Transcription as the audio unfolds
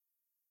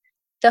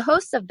The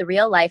hosts of the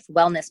Real Life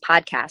Wellness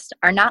Podcast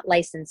are not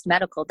licensed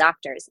medical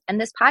doctors,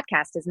 and this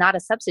podcast is not a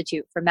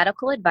substitute for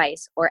medical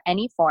advice or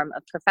any form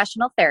of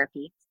professional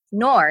therapy,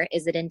 nor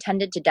is it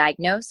intended to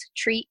diagnose,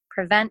 treat,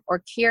 prevent, or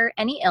cure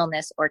any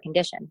illness or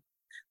condition.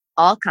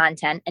 All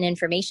content and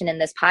information in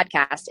this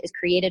podcast is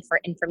created for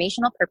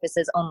informational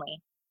purposes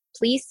only.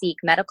 Please seek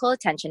medical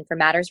attention for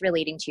matters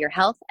relating to your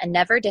health and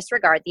never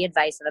disregard the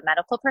advice of a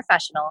medical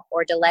professional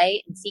or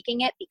delay in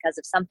seeking it because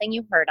of something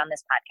you heard on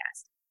this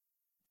podcast.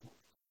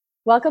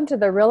 Welcome to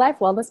the Real Life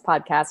Wellness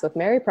Podcast with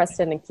Mary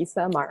Preston and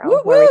Kisa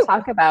Amaro, where we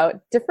talk about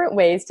different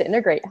ways to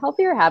integrate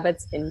healthier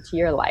habits into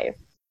your life.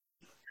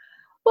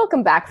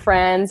 Welcome back,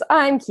 friends.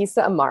 I'm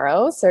Kisa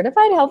Amaro,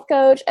 certified health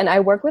coach, and I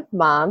work with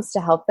moms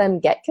to help them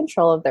get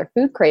control of their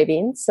food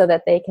cravings so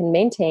that they can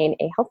maintain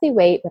a healthy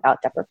weight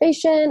without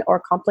deprivation or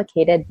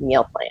complicated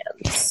meal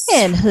plans.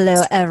 And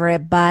hello,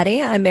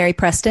 everybody. I'm Mary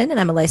Preston,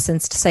 and I'm a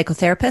licensed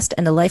psychotherapist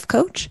and a life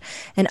coach,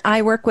 and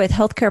I work with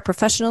healthcare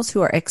professionals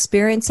who are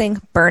experiencing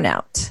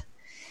burnout.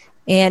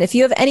 And if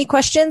you have any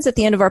questions at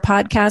the end of our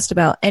podcast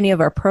about any of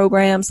our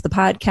programs, the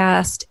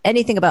podcast,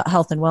 anything about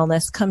health and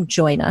wellness, come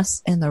join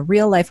us in the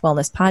Real Life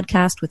Wellness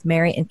Podcast with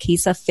Mary and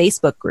Kisa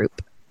Facebook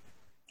group.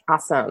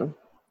 Awesome.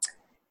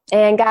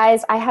 And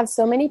guys, I have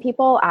so many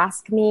people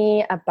ask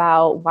me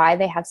about why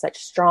they have such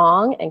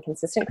strong and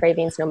consistent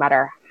cravings no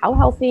matter how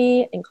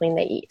healthy and clean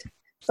they eat.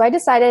 So I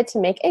decided to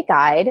make a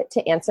guide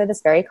to answer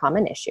this very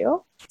common issue.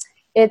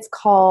 It's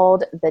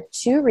called The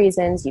 2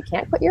 Reasons You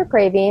Can't Quit Your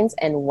Cravings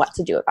and What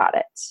to Do About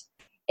It.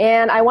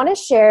 And I want to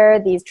share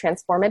these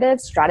transformative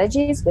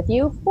strategies with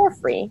you for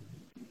free.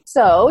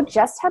 So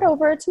just head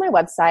over to my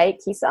website,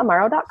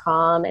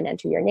 kisaamaro.com, and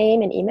enter your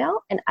name and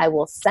email, and I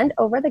will send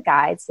over the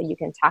guide so you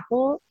can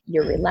tackle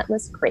your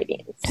relentless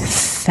cravings.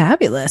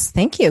 Fabulous.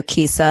 Thank you,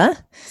 Kisa.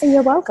 And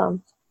you're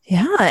welcome.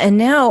 Yeah. And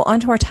now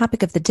on to our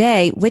topic of the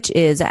day, which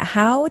is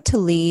how to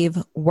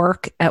leave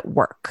work at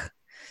work.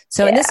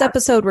 So in this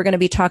episode, we're going to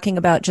be talking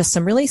about just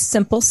some really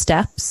simple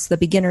steps, the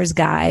beginner's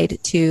guide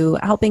to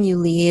helping you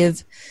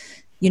leave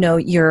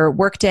your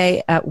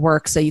workday at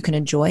work so you can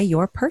enjoy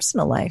your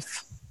personal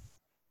life.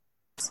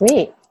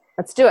 Sweet.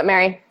 Let's do it,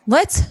 Mary.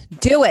 Let's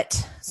do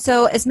it.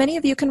 So as many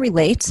of you can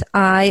relate,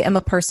 I am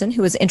a person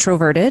who is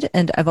introverted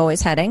and I've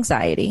always had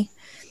anxiety.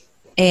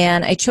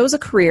 And I chose a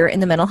career in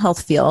the mental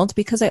health field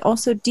because I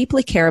also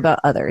deeply care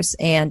about others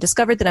and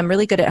discovered that I'm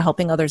really good at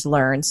helping others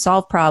learn,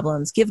 solve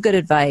problems, give good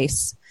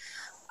advice.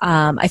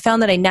 I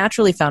found that I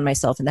naturally found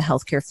myself in the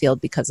healthcare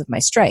field because of my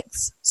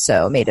strengths.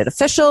 So made it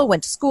official,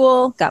 went to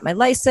school, got my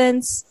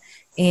license,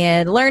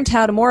 and learned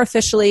how to more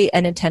officially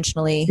and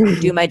intentionally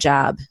do my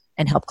job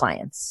and help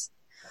clients.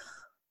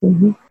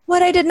 Mm-hmm.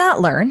 What I did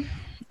not learn,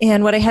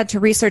 and what I had to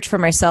research for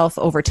myself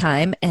over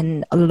time,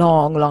 and a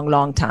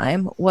long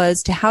time,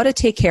 was how to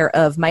take care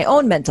of my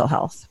own mental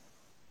health.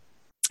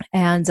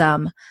 And I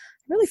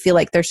really feel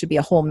like there should be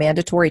a whole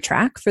mandatory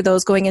track for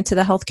those going into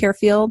the healthcare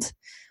field.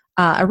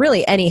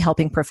 Really any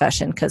helping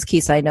profession, because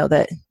Kisa, I know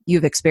that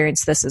you've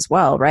experienced this as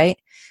well, right?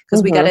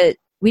 Because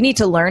we need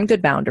to learn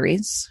good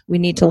boundaries. We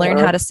need to learn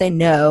how to say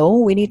no.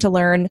 We need to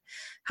learn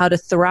how to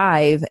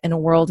thrive in a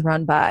world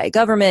run by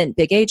government,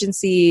 big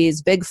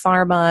agencies, big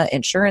pharma,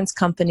 insurance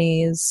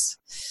companies.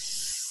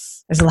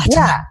 There's a lot to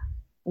learn.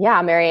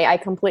 Yeah, Mary, I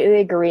completely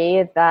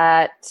agree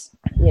that,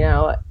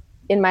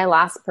 in my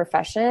last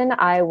profession,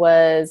 I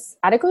was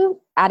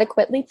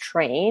adequately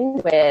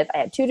trained I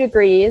had 2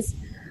 degrees.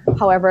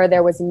 However,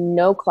 there was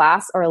no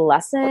class or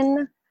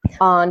lesson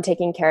on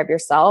taking care of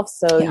yourself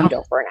so you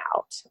don't burn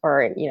out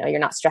or, you're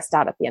not stressed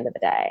out at the end of the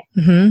day.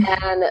 Mm-hmm.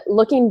 And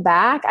looking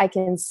back, I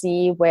can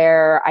see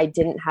where I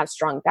didn't have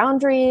strong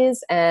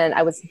boundaries and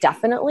I was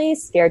definitely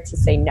scared to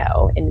say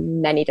no in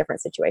many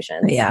different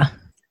situations. Yeah.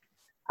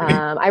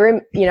 I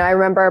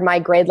remember my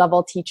grade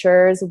level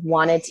teachers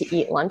wanted to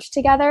eat lunch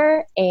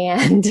together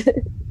and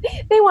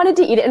they wanted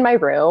to eat it in my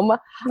room.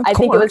 I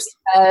think it was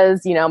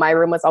because, my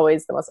room was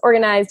always the most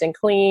organized and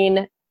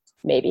clean,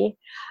 maybe.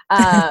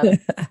 But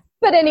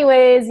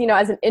anyways,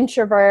 as an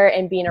introvert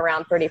and being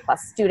around 30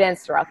 plus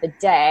students throughout the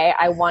day,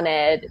 I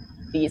wanted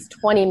these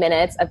 20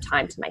 minutes of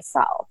time to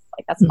myself.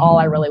 Like that's all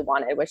I really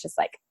wanted, was just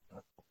like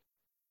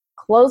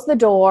close the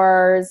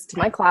doors to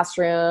my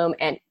classroom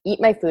and eat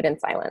my food in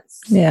silence.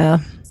 Yeah.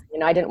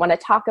 I didn't want to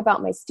talk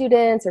about my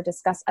students or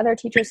discuss other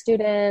teachers'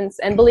 students.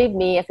 And believe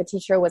me, if a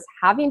teacher was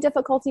having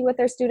difficulty with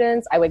their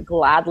students, I would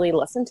gladly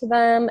listen to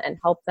them and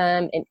help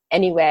them in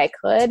any way I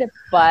could.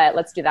 But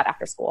let's do that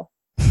after school.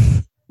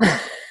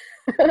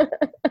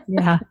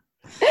 Yeah.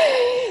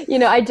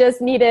 I just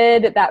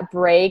needed that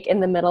break in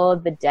the middle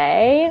of the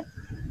day,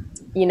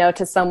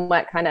 to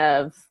somewhat kind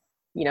of,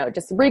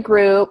 just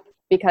regroup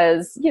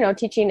because,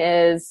 teaching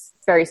is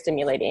very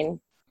stimulating.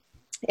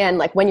 And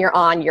like when you're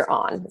on, you're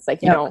on. It's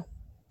like,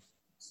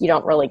 you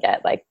don't really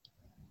get like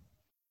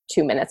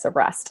 2 minutes of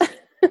rest.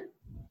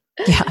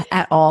 Yeah,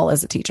 at all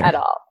as a teacher. At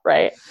all,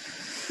 right?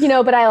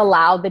 But I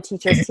allowed the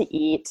teachers to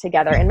eat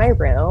together in my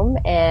room.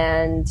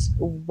 And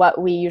what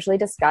we usually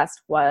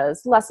discussed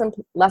was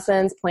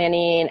lessons,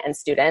 planning, and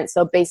students.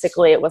 So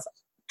basically it was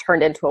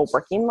turned into a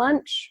working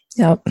lunch.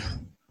 Yep.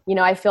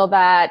 I feel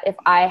that if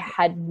I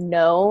had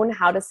known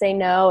how to say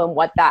no and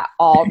what that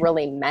all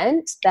really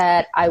meant,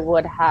 that I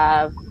would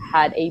have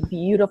had a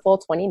beautiful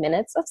 20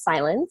 minutes of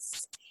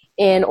silence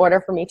in order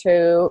for me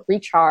to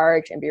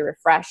recharge and be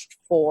refreshed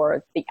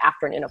for the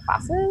afternoon of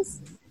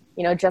classes.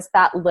 Just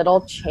that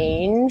little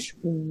change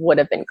would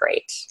have been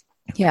great.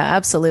 Yeah,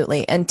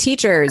 absolutely. And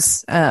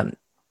teachers, I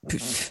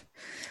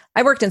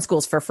worked in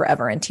schools for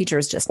forever, and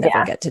teachers just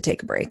never get to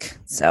take a break.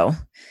 So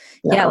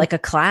yeah, like a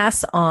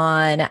class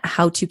on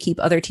how to keep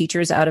other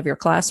teachers out of your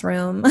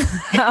classroom,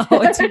 how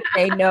to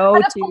say no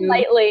to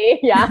politely,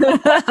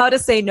 how to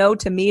say no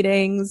to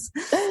meetings,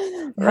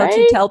 how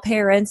to tell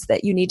parents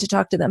that you need to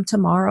talk to them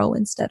tomorrow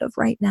instead of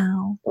right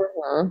now.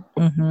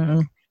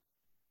 That'd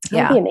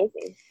be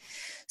amazing.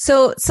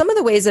 So some of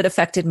the ways it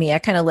affected me, I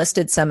kind of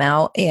listed some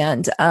out,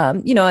 and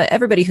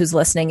everybody who's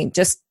listening,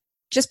 just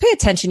pay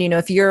attention,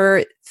 if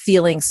you're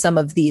feeling some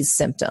of these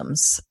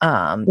symptoms,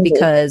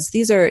 because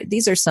these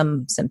are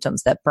some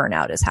symptoms that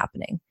burnout is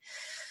happening.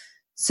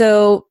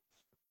 So,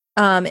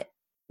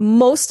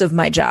 most of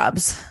my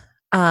jobs,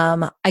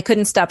 I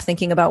couldn't stop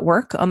thinking about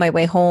work on my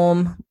way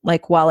home,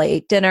 like while I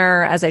ate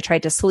dinner, as I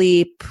tried to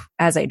sleep,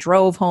 as I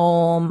drove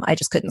home, I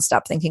just couldn't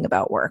stop thinking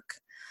about work.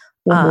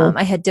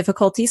 I had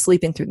difficulty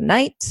sleeping through the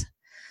night.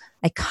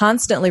 I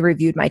constantly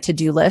reviewed my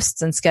to-do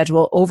lists and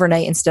schedule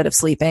overnight instead of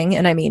sleeping.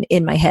 And I mean,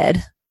 in my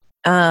head.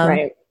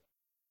 I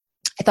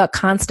thought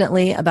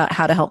constantly about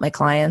how to help my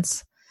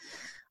clients.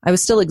 I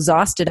was still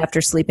exhausted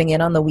after sleeping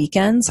in on the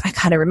weekends. I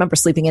kind of remember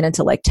sleeping in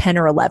until like 10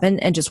 or 11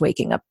 and just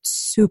waking up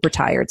super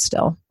tired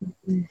still.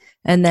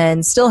 And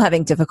then still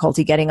having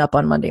difficulty getting up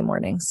on Monday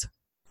mornings.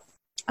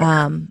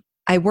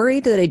 I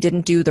worried that I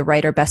didn't do the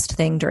right or best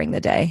thing during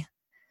the day.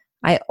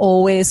 I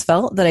always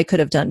felt that I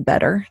could have done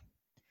better.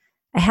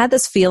 I had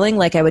this feeling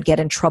like I would get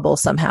in trouble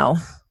somehow.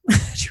 Do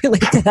you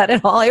relate to that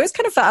at all? I always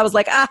kind of felt, I was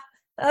like,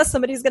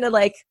 somebody's going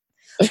to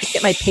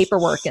get my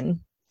paperwork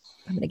and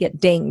I'm going to get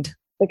dinged.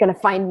 They're going to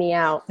find me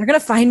out. They're going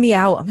to find me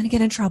out. I'm going to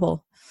get in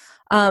trouble.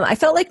 I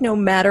felt like no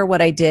matter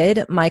what I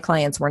did, my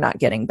clients were not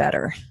getting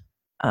better.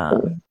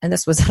 And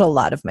this was at a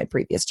lot of my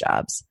previous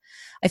jobs.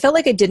 I felt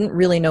like I didn't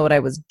really know what I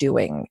was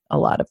doing a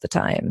lot of the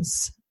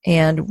times.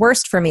 And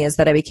worst for me is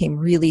that I became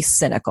really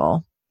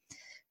cynical.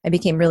 I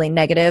became really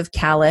negative,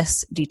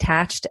 callous,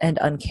 detached, and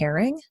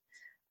uncaring.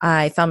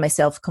 I found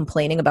myself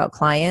complaining about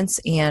clients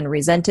and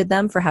resented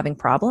them for having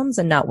problems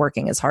and not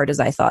working as hard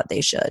as I thought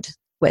they should,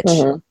 which,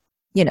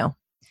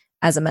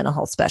 as a mental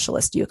health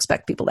specialist, you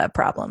expect people to have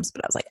problems.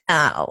 But I was like,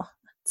 ow,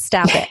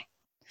 stop it.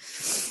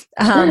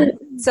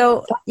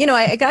 So,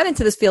 I got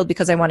into this field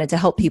because I wanted to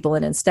help people.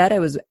 And instead I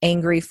was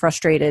angry,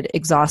 frustrated,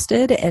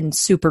 exhausted, and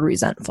super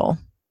resentful.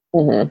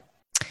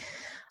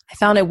 I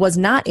found I was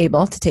not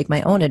able to take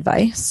my own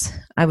advice.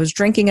 I was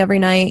drinking every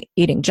night,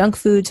 eating junk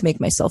food to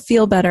make myself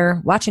feel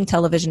better, watching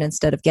television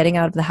instead of getting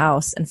out of the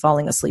house, and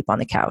falling asleep on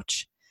the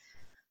couch.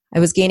 I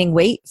was gaining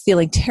weight,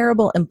 feeling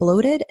terrible and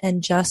bloated,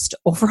 and just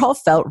overall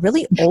felt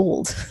really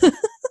old.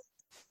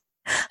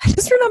 I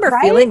just remember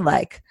feeling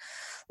like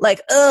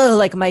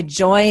my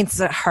joints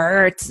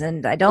hurt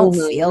and I don't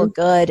feel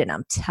good and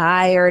I'm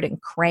tired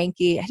and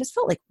cranky. I just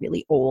felt like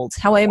really old,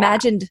 how I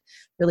imagined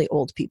really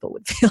old people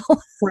would feel.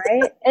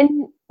 Right.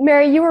 And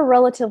Mary, you were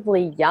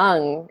relatively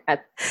young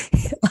at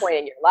this point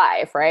in your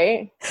life,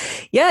 right?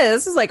 Yeah,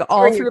 this is like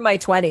all through my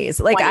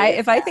 20s. Like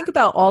if I think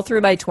about all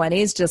through my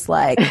 20s, just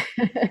like,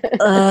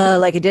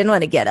 like I didn't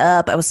want to get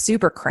up. I was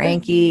super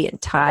cranky and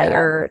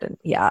tired. And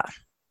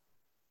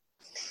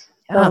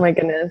Oh my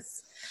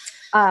goodness.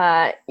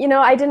 I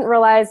didn't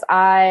realize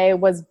I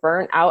was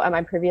burnt out at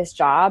my previous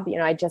job.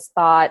 I just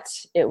thought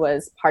it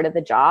was part of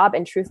the job.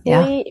 And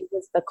truthfully, it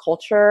was the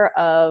culture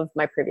of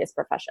my previous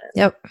profession.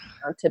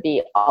 To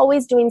be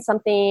always doing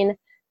something,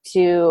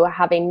 to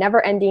have a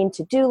never ending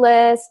to-do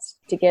list,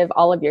 to give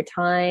all of your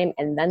time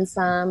and then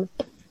some,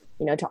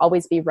 to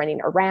always be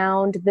running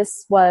around.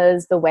 This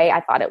was the way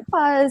I thought it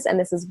was. And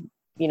this is,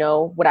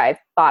 what I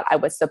thought I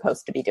was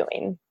supposed to be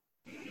doing.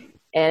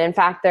 And in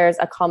fact, there's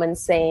a common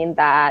saying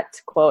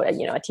that, quote,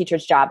 a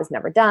teacher's job is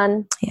never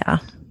done. Yeah.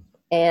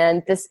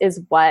 And this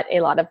is what a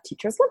lot of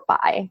teachers live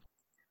by.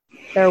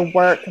 Their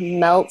work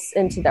melts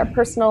into their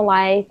personal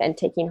life and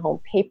taking home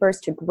papers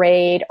to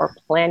grade or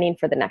planning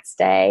for the next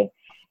day.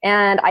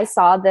 And I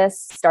saw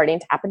this starting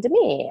to happen to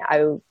me. I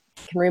can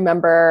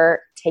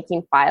remember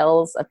taking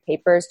files of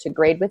papers to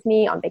grade with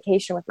me on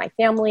vacation with my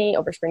family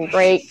over spring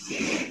break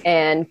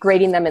and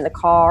grading them in the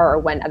car or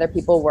when other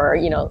people were,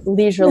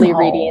 leisurely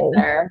reading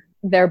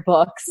their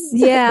books,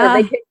 their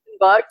vacation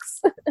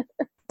books.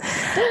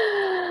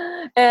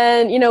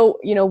 And,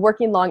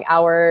 working long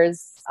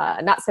hours,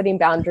 not setting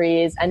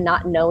boundaries and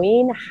not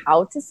knowing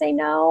how to say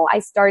no, I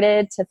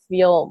started to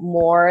feel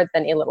more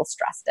than a little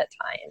stressed at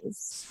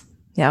times.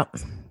 Yeah.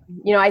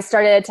 I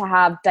started to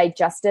have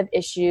digestive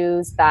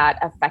issues that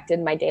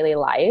affected my daily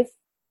life.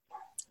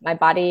 My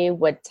body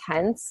would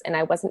tense and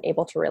I wasn't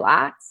able to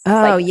relax.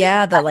 Oh,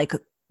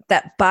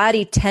 that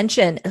body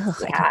tension.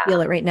 Ugh, I can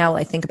feel it right now while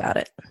I think about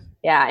it.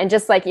 Yeah. And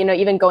just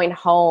even going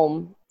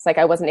home, it's like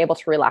I wasn't able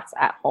to relax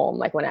at home,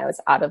 like when I was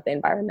out of the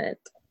environment.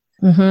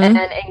 and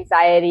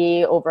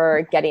anxiety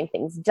over getting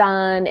things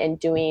done and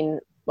doing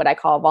what I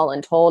call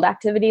voluntold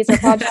activities or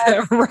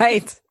projects.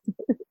 Right.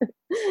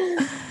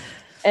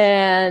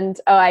 And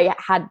I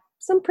had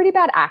some pretty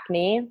bad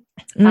acne.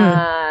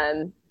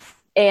 And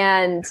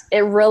it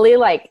really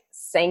like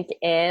sank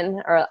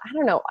in or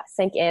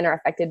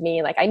affected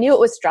me. Like I knew it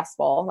was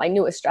stressful. I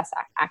knew it was stress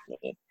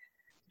acne.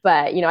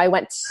 But, I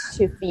went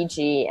to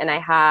Fiji and I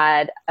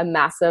had a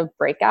massive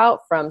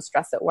breakout from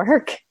stress at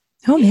work.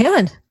 Oh,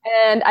 man.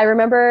 And I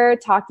remember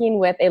talking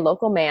with a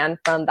local man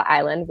from the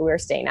island we were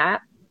staying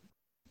at.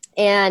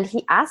 And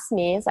he asked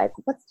me, he's like,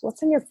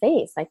 what's on your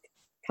face? Like,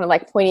 kind of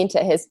like pointing to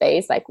his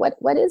face, like,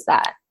 what is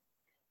that?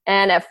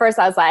 And at first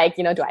I was like,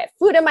 do I have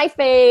food in my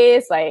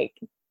face? Like,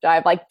 do I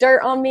have like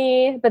dirt on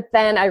me? But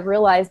then I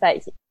realized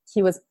that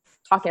he was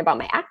talking about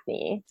my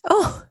acne.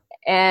 Oh.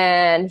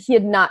 And he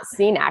had not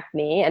seen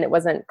acne and it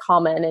wasn't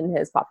common in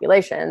his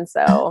population.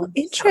 So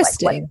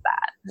interesting. Like, what is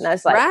that? And I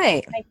was like,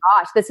 right. Oh my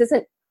gosh, this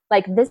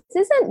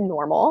isn't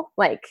normal.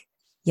 Like,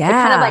 yeah. It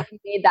kind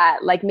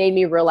of like made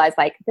me realize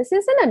like, this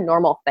isn't a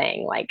normal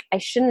thing. Like I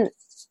shouldn't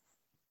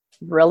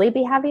really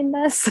be having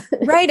this.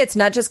 Right. It's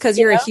not just because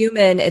you're a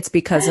human. It's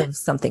because of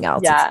something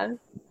else. Yeah.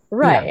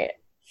 Right.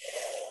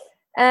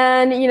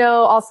 Yeah. And,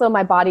 also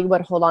my body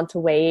would hold on to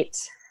weight.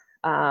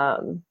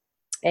 And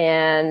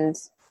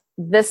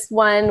next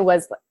one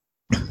was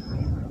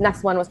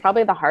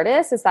probably the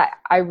hardest, is that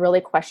I really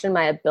questioned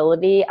my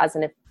ability as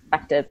an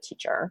effective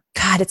teacher.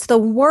 God, it's the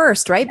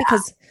worst, right? Yeah.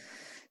 Because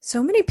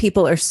so many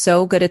people are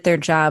so good at their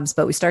jobs,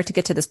 but we start to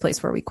get to this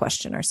place where we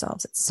question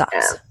ourselves. It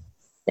sucks.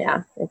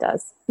 Yeah, it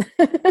does.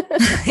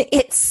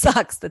 It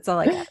sucks. That's all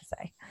I got to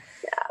say.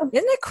 Yeah.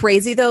 Isn't it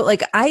crazy though?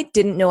 Like I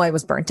didn't know I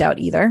was burnt out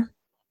either.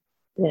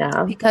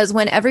 Yeah. Because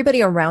when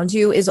everybody around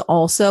you is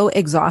also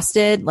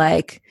exhausted,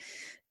 like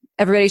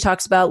everybody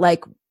talks about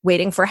like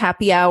waiting for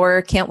happy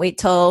hour, can't wait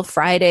till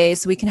Friday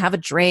so we can have a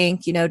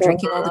drink,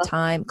 drinking all the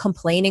time,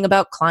 complaining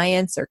about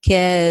clients or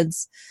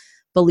kids,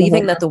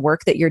 believing that the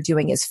work that you're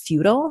doing is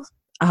futile.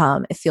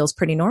 It feels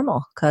pretty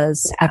normal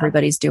because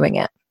everybody's doing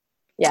it.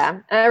 Yeah.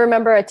 And I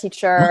remember a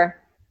teacher,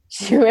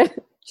 she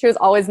was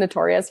always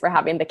notorious for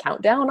having the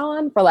countdown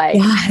on for like,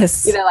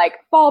 either like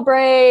fall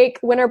break,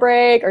 winter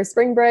break, or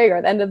spring break,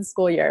 or the end of the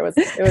school year. It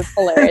was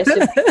hilarious.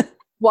 She'd like,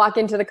 walk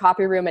into the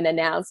copy room and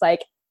announce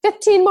like,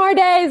 15 more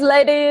days,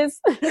 ladies.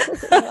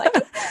 Like,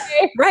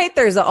 okay. Right.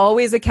 There's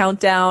always a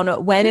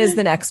countdown. When is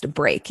the next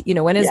break?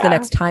 When is the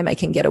next time I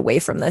can get away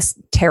from this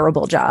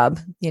terrible job?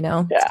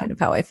 That's kind of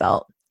how I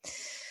felt.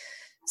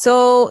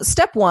 So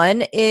step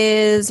one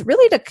is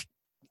really to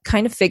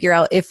kind of figure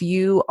out if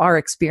you are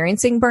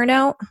experiencing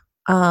burnout.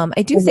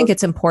 I do think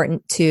it's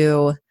important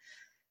to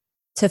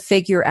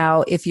figure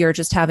out if you're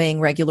just having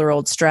regular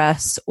old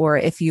stress or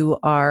if you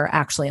are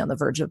actually on the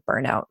verge of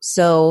burnout.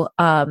 So,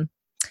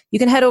 you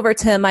can head over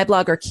to my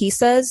blog or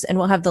Kisa's and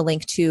we'll have the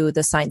link to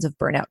the signs of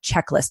burnout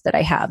checklist that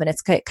I have. And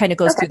it kind of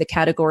goes through the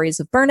categories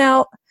of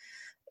burnout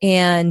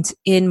and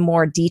in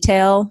more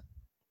detail.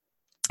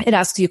 It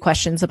asks you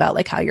questions about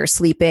like how you're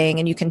sleeping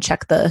and you can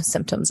check the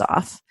symptoms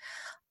off.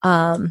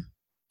 And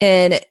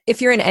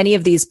if you're in any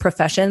of these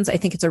professions, I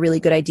think it's a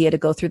really good idea to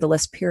go through the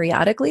list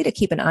periodically to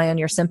keep an eye on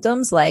your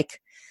symptoms, like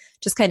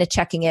just kind of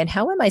checking in.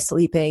 How am I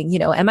sleeping?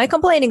 Am I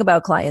complaining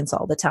about clients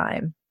all the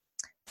time?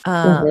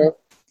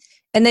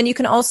 And then you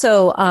can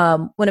also,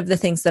 one of the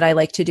things that I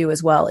like to do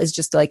as well is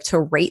just like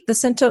to rate the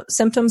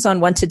symptoms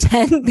on 1 to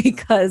 10,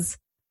 because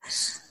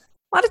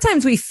a lot of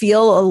times we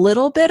feel a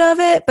little bit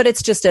of it, but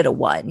it's just at a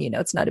 1,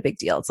 it's not a big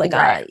deal. It's like,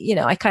 I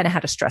kind of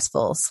had a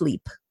stressful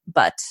sleep,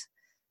 but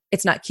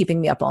it's not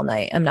keeping me up all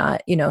night. I'm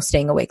not,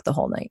 staying awake the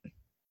whole night.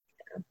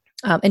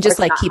 And just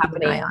like keeping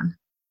an eye on.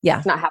 Yeah.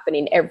 It's not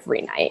happening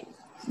every night.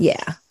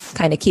 Yeah.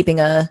 Kind of keeping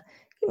a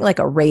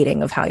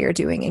rating of how you're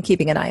doing and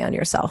keeping an eye on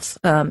yourself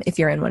if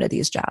you're in one of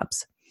these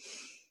jobs.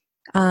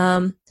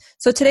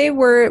 So today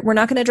we're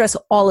not going to address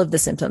all of the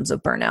symptoms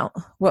of burnout.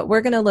 What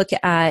we're going to look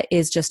at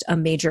is just a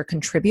major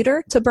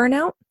contributor to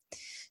burnout.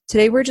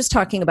 Today we're just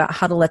talking about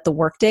how to let the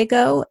workday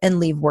go and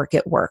leave work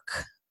at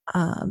work,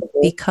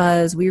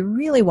 because we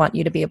really want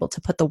you to be able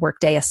to put the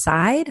workday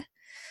aside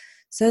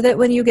so that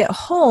when you get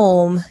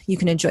home, you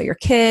can enjoy your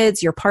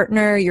kids, your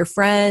partner, your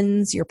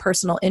friends, your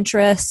personal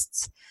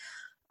interests.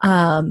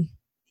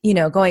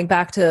 Going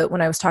back to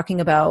when I was talking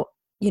about,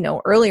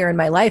 earlier in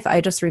my life, I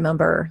just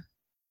remember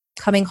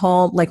coming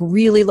home, like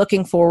really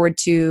looking forward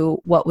to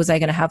what was I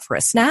going to have for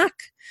a snack?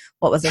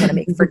 What was I going to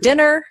make for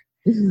dinner?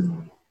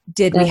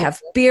 Did we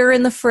have beer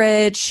in the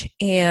fridge?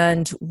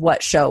 And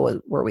what show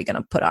were we going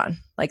to put on?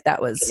 Like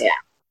that was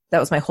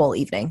my whole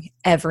evening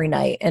every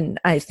night. And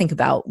I think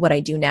about what I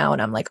do now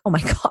and I'm like, oh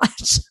my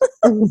gosh,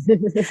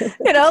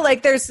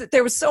 like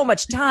there was so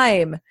much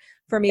time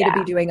for me to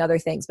be doing other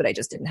things, but I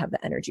just didn't have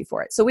the energy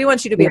for it. So we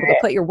want you to be able to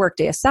put your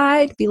workday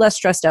aside, be less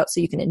stressed out so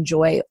you can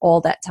enjoy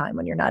all that time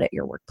when you're not at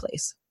your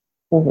workplace.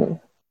 So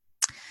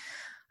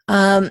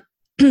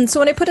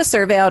when I put a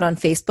survey out on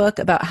Facebook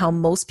about how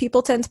most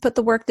people tend to put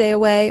the workday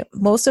away,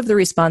 most of the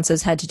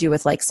responses had to do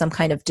with like some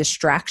kind of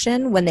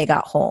distraction when they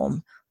got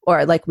home,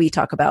 or like we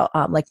talk about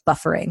like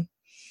buffering.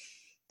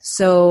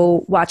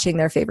 So watching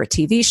their favorite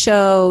TV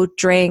show,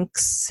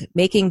 drinks,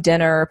 making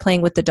dinner,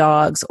 playing with the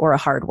dogs, or a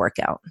hard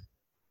workout.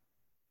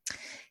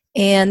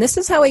 And this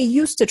is how I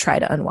used to try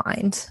to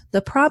unwind.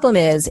 The problem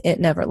is it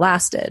never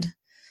lasted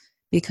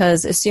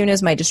because as soon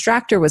as my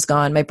distractor was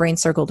gone, my brain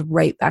circled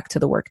right back to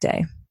the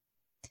workday.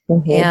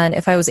 Mm-hmm. And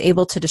if I was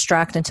able to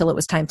distract until it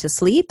was time to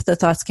sleep, the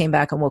thoughts came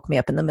back and woke me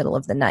up in the middle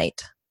of the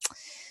night.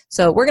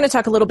 So we're going to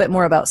talk a little bit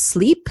more about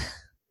sleep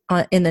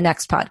in the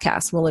next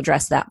podcast. We'll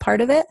address that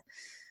part of it.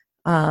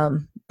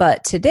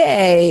 But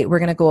today we're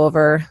going to go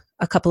over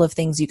a couple of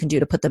things you can do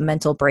to put the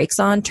mental brakes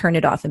on, turn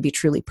it off, and be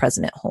truly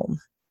present at home.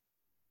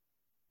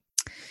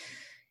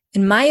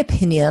 In my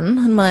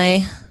opinion,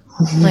 my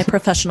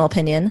professional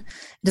opinion,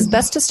 it is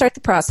best to start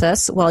the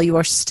process while you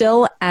are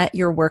still at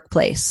your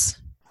workplace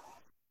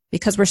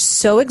because we're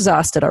so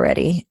exhausted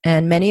already.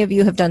 And many of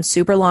you have done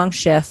super long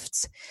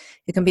shifts.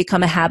 It can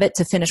become a habit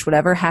to finish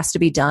whatever has to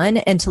be done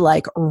and to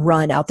like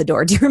run out the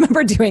door. Do you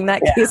remember doing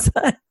that,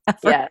 Kisa?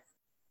 Yes,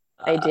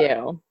 I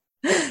do.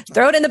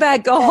 Throw it in the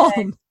bag, go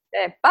home.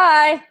 Okay,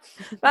 bye.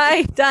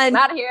 Bye, done. I'm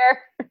out of here.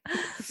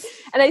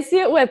 And I see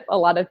it with a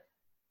lot of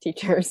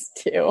teachers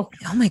too.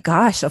 Oh my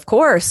gosh, of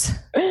course.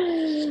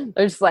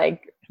 They're just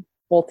like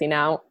bolting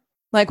out.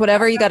 Like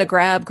whatever you got to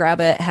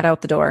grab it, head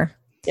out the door.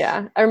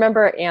 Yeah. I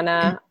remember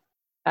Anna,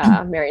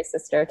 Mary's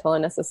sister,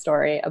 telling us a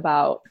story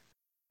about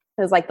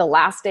it was like the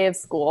last day of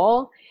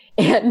school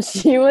and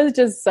she was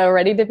just so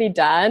ready to be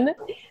done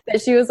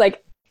that she was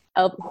like,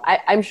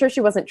 I'm sure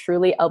she wasn't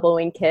truly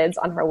elbowing kids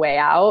on her way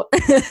out.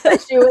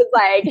 But she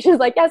was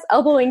like, yes,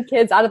 elbowing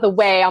kids out of the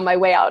way on my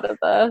way out of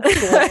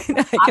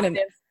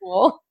the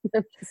school.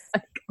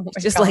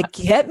 Just like,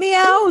 get me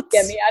out.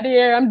 Get me out of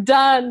here. I'm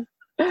done.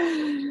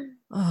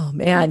 Oh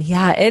man.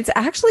 Yeah. It's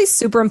actually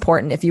super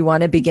important if you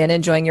want to begin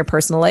enjoying your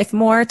personal life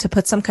more to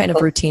put some kind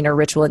of routine or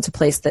ritual into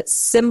place that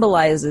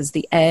symbolizes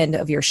the end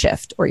of your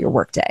shift or your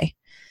workday.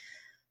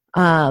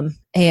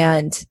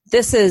 And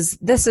this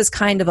is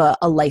kind of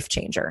a life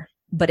changer,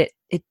 but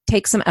it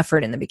takes some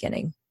effort in the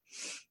beginning.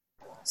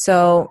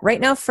 So right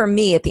now for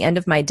me at the end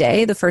of my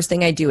day, the first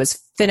thing I do is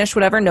finish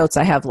whatever notes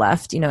I have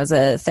left. You know, as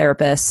a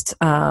therapist,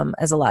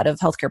 as a lot of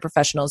healthcare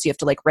professionals, you have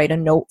to like write a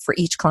note for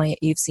each client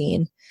you've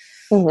seen.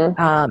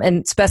 Mm-hmm. And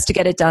it's best to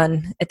get it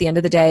done at the end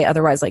of the day.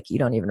 Otherwise, like you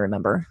don't even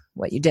remember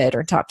what you did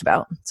or talked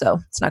about. So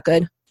it's not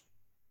good.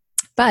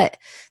 But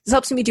this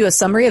helps me do a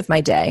summary of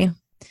my day.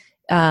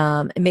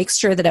 It makes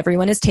sure that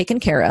everyone is taken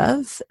care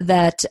of,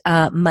 that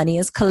money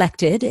is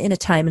collected in a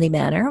timely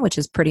manner, which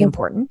is pretty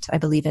important. I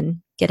believe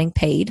in getting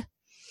paid.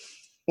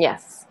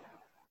 Yes.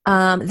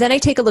 Then I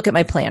take a look at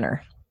my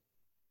planner.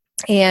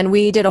 And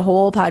we did a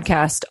whole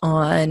podcast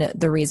on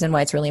the reason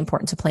why it's really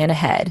important to plan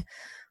ahead.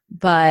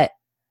 But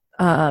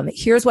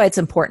here's why it's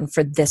important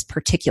for this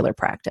particular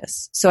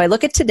practice. So I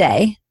look at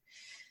today,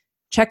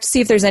 check to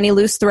see if there's any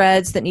loose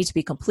threads that need to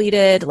be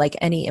completed, like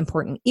any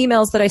important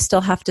emails that I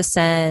still have to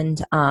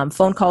send,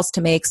 phone calls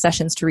to make,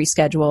 sessions to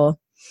reschedule.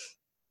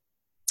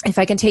 If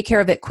I can take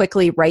care of it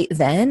quickly right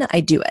then, I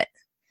do it.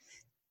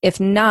 If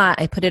not,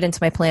 I put it into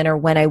my planner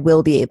when I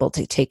will be able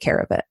to take care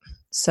of it.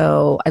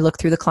 So I look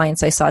through the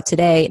clients I saw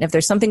today, and if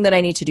there's something that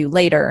I need to do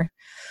later,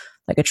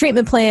 like a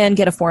treatment plan,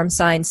 get a form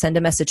signed, send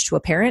a message to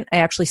a parent, I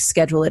actually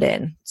schedule it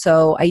in.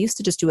 So I used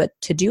to just do a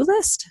to-do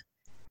list.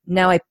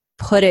 Now I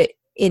put it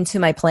into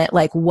my plan,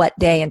 like what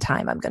day and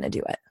time I'm going to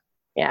do it.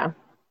 Yeah.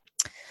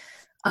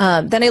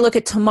 Then I look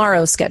at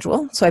tomorrow's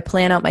schedule. So I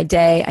plan out my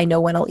day. I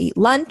know when I'll eat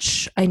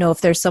lunch. I know if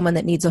there's someone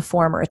that needs a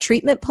form or a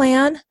treatment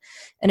plan.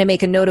 And I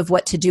make a note of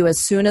what to do as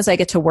soon as I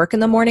get to work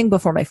in the morning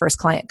before my first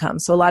client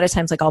comes. So a lot of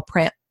times, like I'll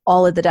print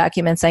all of the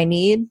documents I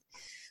need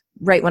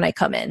right when I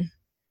come in,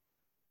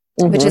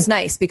 which is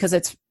nice because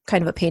it's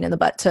kind of a pain in the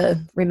butt to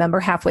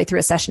remember halfway through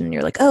a session and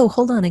you're like, oh,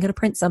 hold on, I got to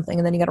print something.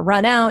 And then you got to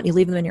run out and you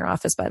leave them in your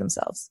office by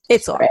themselves.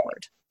 It's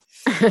awkward.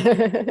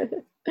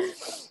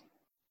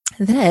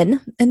 Then,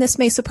 and this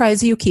may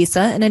surprise you, Kisa,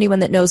 and anyone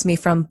that knows me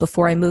from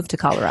before I moved to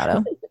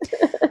Colorado,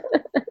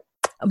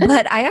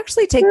 but I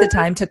actually take the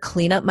time to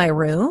clean up my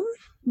room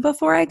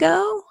before I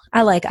go.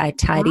 I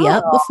tidy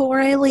up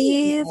before I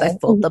leave. I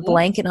fold the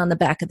blanket on the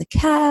back of the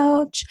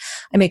couch.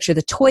 I make sure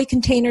the toy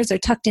containers are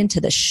tucked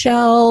into the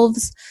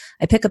shelves.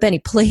 I pick up any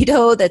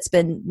Play-Doh that's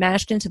been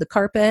mashed into the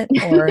carpet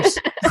or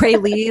stray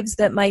leaves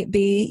that might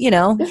be,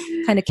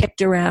 kind of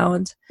kicked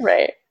around.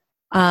 Right.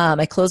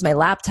 I close my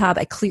laptop.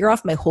 I clear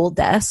off my whole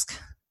desk.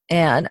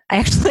 And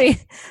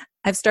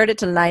I've started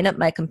to line up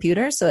my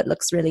computer so it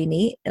looks really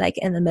neat, like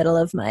in the middle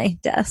of my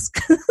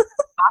desk.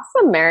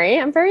 Awesome, Mary.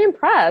 I'm very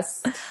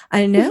impressed.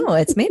 I know.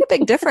 It's made a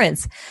big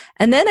difference.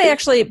 And then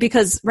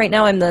because right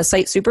now I'm the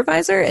site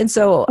supervisor, and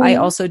so I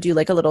also do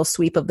like a little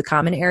sweep of the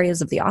common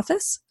areas of the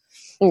office.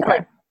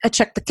 Okay. I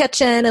check the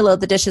kitchen, I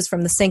load the dishes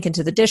from the sink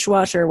into the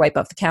dishwasher, wipe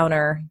off the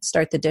counter,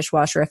 start the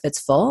dishwasher if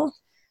it's full,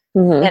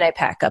 and I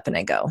pack up and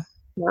I go.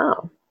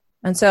 Wow.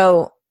 And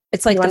so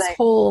it's like this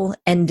whole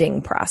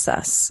ending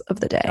process of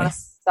the day.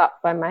 Stop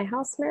by my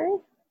house, Mary?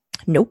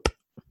 Nope.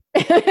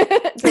 do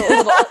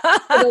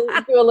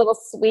a little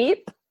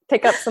sweep,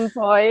 pick up some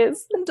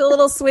toys. Do a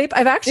little sweep.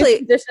 I've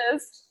actually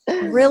dishes.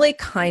 really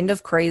kind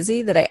of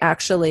crazy that I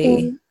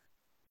actually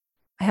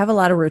I have a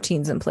lot of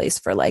routines in place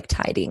for like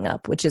tidying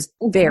up, which is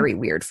very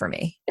weird for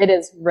me. It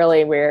is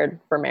really weird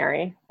for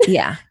Mary.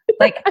 Yeah.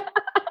 Like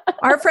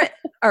our friend,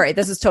 all right,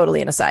 this is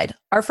totally an aside.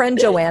 Our friend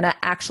Joanna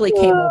actually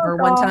came over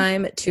one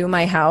time to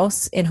my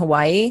house in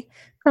Hawaii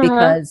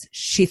because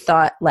she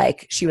thought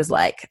like, she was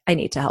like, I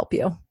need to help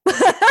you. She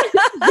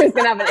was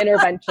going to have an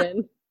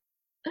intervention,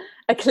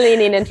 a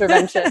cleaning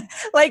intervention.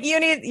 Like you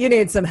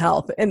need some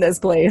help in this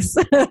place.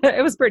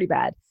 It was pretty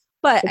bad.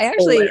 But I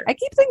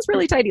keep things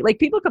really tidy. Like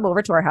people come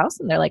over to our house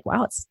and they're like,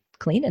 wow, it's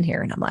clean in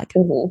here. And I'm like,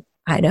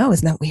 I know.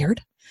 Isn't that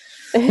weird?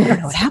 I don't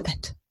know what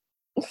happened.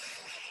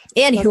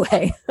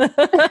 Anyway,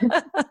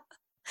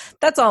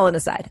 that's all an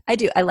aside. I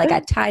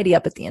tidy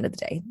up at the end of the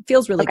day. It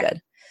feels really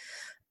good.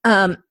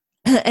 And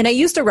I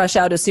used to rush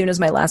out as soon as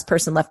my last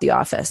person left the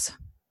office.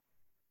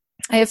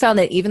 I have found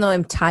that even though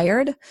I'm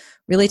tired,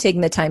 really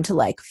taking the time to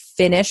like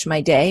finish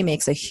my day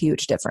makes a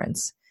huge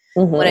difference.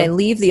 When I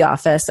leave the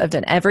office, I've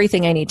done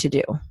everything I need to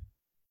do,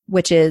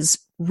 which is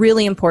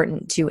really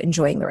important to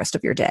enjoying the rest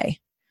of your day,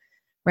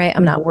 right?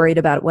 I'm not worried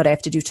about what I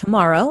have to do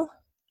tomorrow.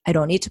 I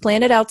don't need to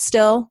plan it out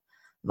still.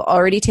 I've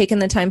already taken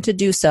the time to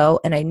do so.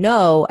 And I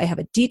know I have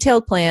a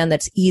detailed plan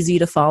that's easy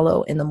to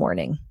follow in the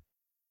morning.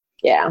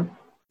 Yeah.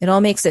 It all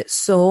makes it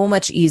so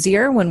much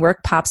easier when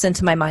work pops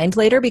into my mind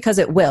later because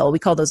it will. We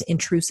call those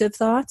intrusive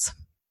thoughts,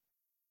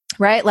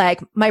 right?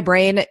 Like my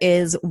brain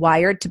is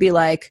wired to be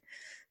like,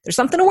 there's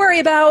something to worry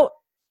about.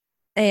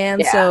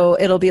 And so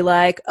it'll be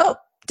like, oh,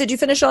 did you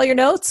finish all your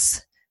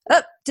notes?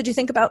 Oh, did you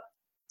think about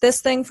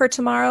this thing for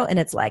tomorrow? And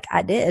it's like,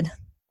 I did.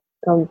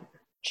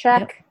 Check.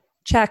 Yep.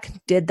 Check.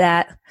 Did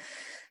that.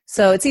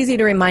 So it's easy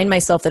to remind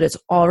myself that it's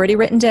already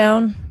written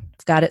down.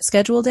 I've got it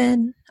scheduled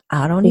in.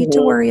 I don't need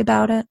to worry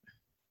about it.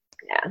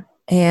 Yeah.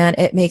 And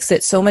it makes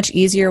it so much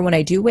easier when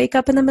I do wake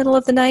up in the middle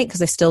of the night,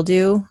 because I still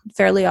do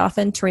fairly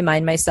often, to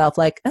remind myself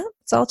like, oh,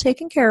 it's all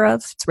taken care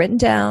of. It's written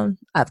down.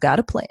 I've got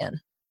a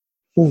plan.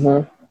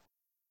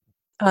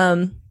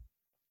 On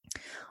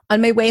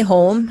my way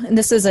home, and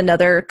this is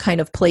another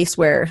kind of place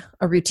where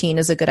a routine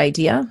is a good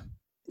idea,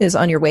 is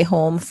on your way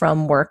home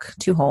from work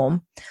to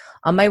home.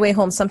 On my way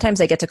home, sometimes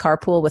I get to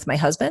carpool with my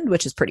husband,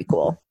 which is pretty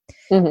cool.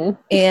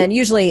 And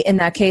usually in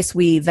that case,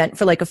 we vent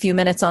for like a few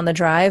minutes on the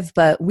drive,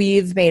 but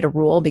we've made a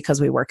rule because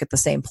we work at the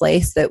same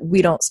place that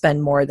we don't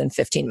spend more than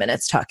 15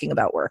 minutes talking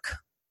about work.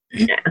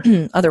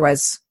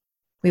 Otherwise,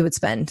 we would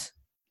spend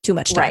too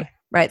much time,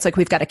 right? It's like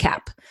we've got a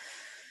cap.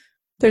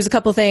 There's a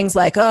couple things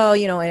like, oh,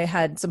 you know, I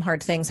had some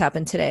hard things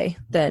happen today.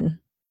 Then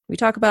we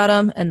talk about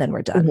them and then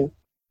we're done.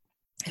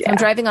 If I'm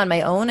driving on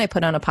my own, I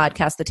put on a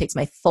podcast that takes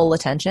my full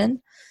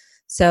attention.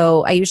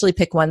 So I usually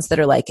pick ones that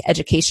are like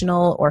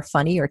educational or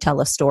funny or tell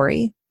a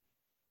story.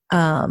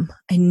 I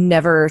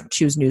never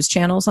choose news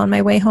channels on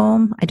my way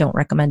home. I don't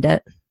recommend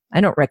it.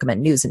 I don't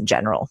recommend news in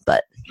general,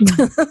 but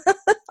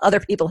other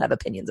people have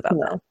opinions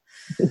about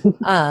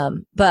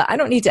that. But I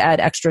don't need to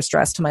add extra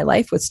stress to my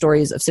life with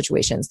stories of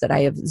situations that I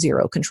have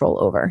zero control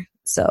over.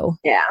 So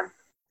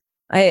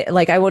I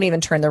won't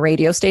even turn the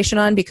radio station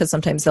on because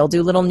sometimes they'll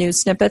do little news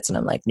snippets and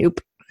I'm like,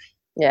 nope.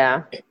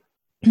 Yeah.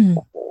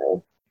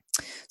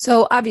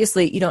 So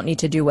obviously you don't need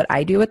to do what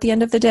I do at the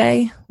end of the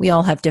day. We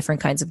all have different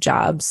kinds of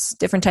jobs,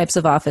 different types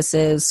of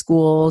offices,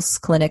 schools,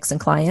 clinics, and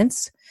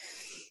clients.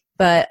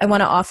 But I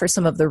want to offer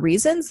some of the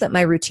reasons that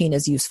my routine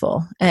is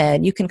useful.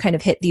 And you can kind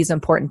of hit these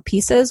important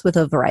pieces with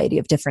a variety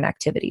of different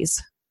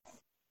activities.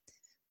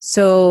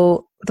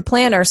 So the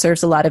planner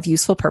serves a lot of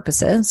useful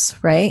purposes,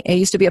 right? I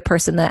used to be a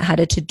person that had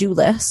a to-do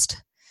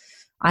list.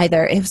 It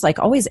was like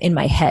always in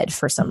my head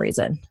for some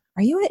reason.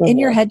 Are you an in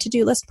your head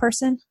to-do list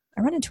person?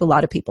 I run into a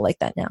lot of people like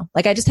that now.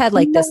 Like I just had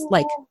like this,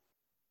 like,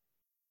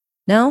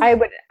 no? I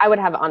would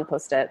have it on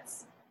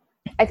Post-its.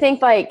 I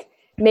think like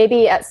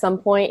maybe at some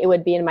point it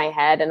would be in my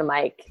head and I'm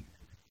like,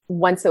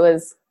 once there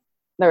was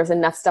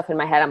enough stuff in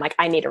my head, I'm like,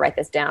 I need to write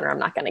this down or I'm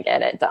not going to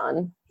get it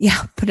done.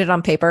 Yeah. Put it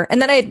on paper.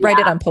 And then I'd write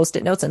it on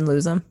Post-it notes and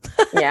lose them.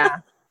 Yeah.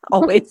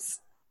 Always.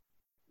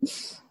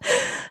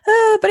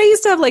 But I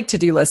used to have like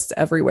to-do lists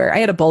everywhere. I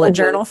had a bullet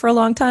journal for a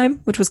long time,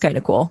 which was kind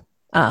of cool.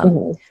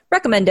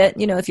 Recommend it,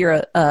 if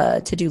you're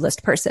a to-do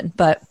list person.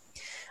 But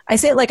I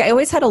say like I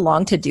always had a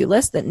long to-do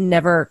list that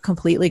never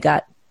completely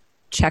got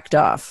checked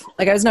off.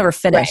 Like I was never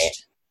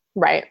finished.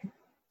 Right.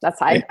 That's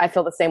how I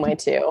feel the same way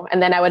too.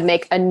 And then I would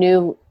make a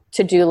new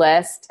to-do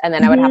list and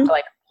then I would have to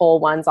like pull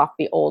ones off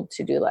the old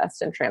to-do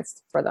list and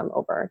transfer them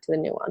over to the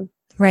new one.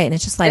 Right. And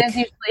it's just like, it's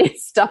usually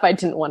stuff I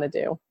didn't want to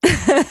do.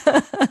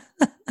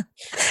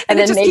 And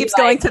it just keeps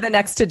going to the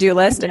next to-do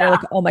list. And you're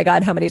like, oh my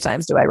God, how many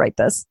times do I write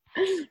this?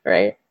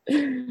 Right.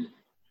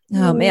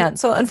 Oh man.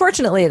 So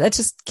unfortunately that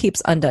just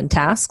keeps undone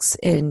tasks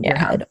in your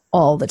head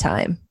all the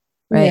time.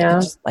 Right.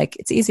 Yeah.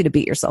 It's easy to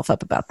beat yourself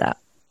up about that.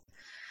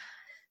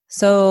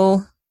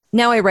 So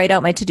now I write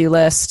out my to-do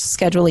list,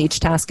 schedule each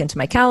task into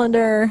my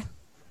calendar,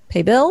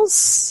 pay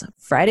bills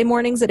Friday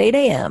mornings at 8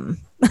 a.m.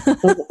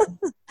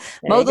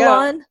 Mow the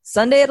lawn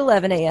Sunday at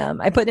 11 a.m.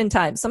 I put in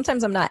time.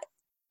 Sometimes I'm not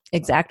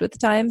exact with the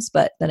times,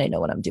 but then I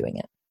know when I'm doing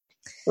it.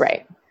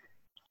 Right.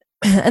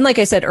 And like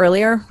I said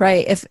earlier,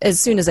 right, if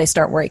as soon as I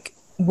start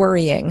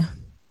worrying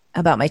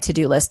about my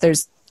to-do list,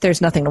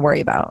 there's nothing to worry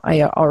about.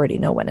 I already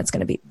know when it's going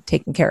to be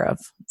taken care of.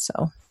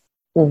 So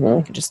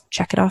I can just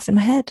check it off in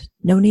my head.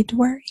 No need to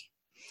worry.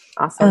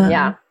 Awesome.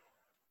 Yeah.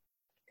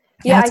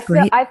 Yeah,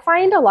 I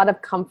find a lot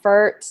of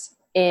comfort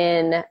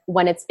in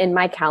when it's in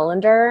my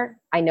calendar,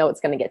 I know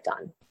it's going to get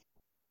done.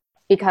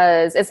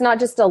 Because it's not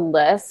just a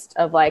list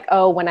of like,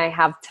 oh, when I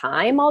have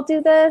time, I'll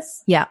do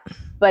this. Yeah.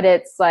 But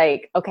it's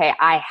like, okay,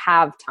 I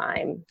have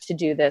time to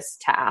do this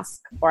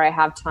task, or I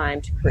have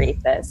time to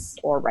create this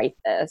or write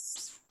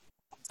this,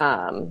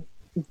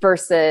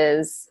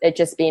 versus it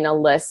just being a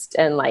list.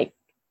 And like,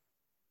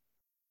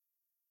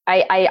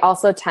 I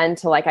also tend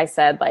to, like I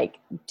said, like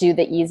do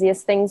the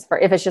easiest things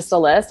first. If it's just a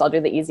list, I'll do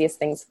the easiest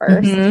things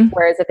first. Mm-hmm.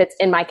 Whereas if it's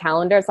in my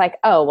calendar, it's like,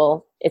 oh,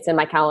 well, it's in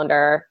my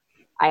calendar.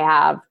 I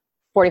have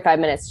 45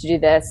 minutes to do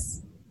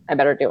this. I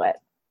better do it.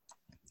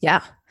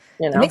 Yeah.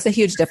 It makes a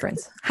huge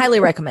difference. Highly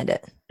recommend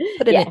it.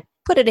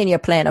 Put it in your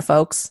planner,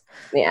 folks.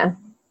 Yeah.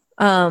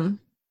 And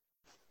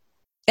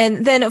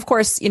then of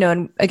course,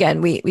 and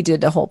again, we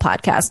did a whole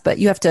podcast, but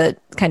you have to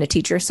kind of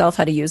teach yourself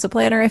how to use a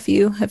planner if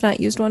you have not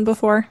used one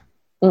before.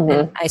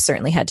 Mm-hmm. I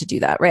certainly had to do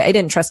that, right? I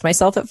didn't trust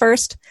myself at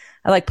first.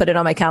 I put it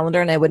on my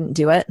calendar and I wouldn't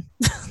do it.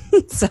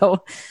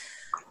 So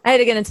I had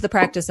to get into the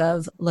practice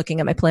of looking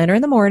at my planner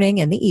in the morning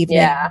and the evening.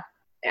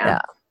 Yeah.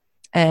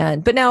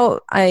 But now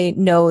I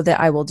know that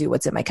I will do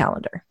what's in my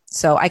calendar.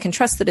 So I can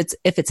trust that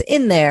if it's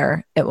in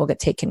there, it will get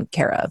taken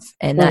care of.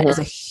 And that is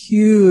a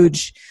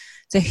huge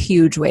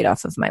weight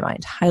off of my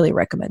mind. Highly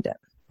recommend it.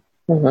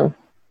 Mm-hmm.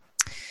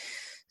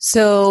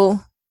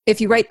 So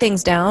if you write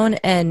things down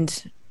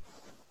and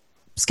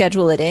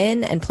schedule it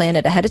in and plan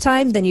it ahead of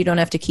time, then you don't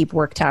have to keep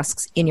work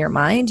tasks in your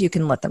mind. You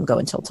can let them go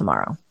until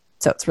tomorrow.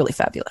 So it's really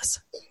fabulous.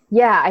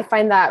 Yeah, I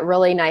find that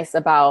really nice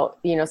about,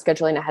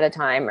 scheduling ahead of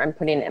time and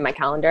putting it in my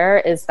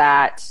calendar is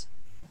that,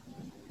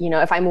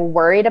 if I'm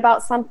worried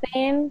about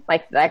something,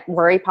 like that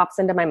worry pops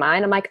into my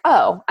mind, I'm like,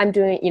 oh, I'm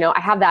doing, I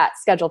have that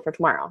scheduled for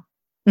tomorrow,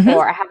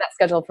 or I have that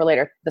scheduled for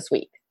later this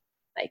week.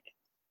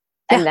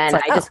 And then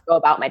I just go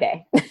about my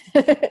day.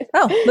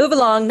 Oh, move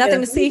along.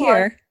 Nothing to see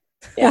here.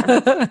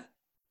 Yeah.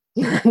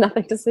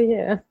 Nothing to see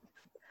here.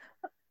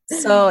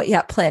 So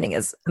yeah, planning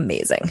is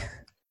amazing.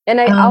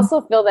 And I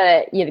also feel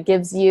that it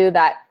gives you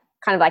that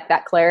kind of like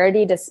that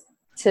clarity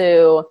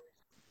to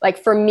like,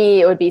 for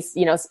me, it would be,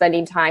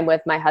 spending time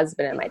with my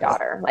husband and my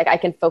daughter. Like I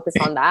can focus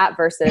on that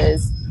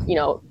versus,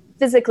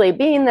 physically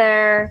being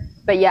there,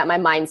 but yet my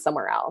mind's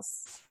somewhere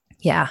else.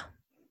 Yeah.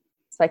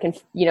 So I can,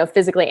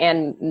 physically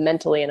and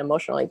mentally and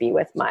emotionally be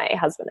with my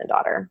husband and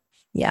daughter.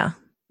 Yeah.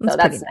 So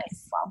that's nice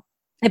as well.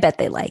 I bet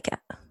they like it.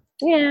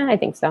 Yeah, I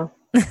think so.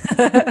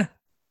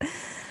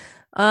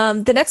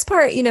 The next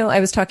part, I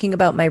was talking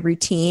about my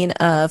routine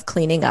of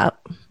cleaning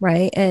up,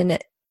 right? And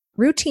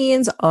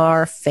routines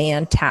are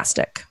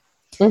fantastic.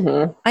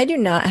 Mm-hmm. I do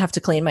not have to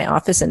clean my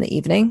office in the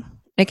evening.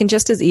 I can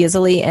just as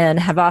easily, and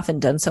have often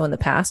done so in the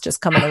past,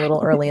 just come in a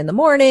little early in the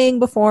morning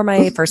before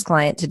my first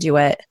client to do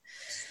it.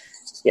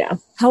 Yeah.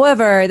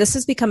 However, this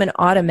has become an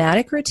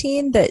automatic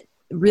routine that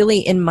really,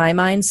 in my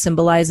mind,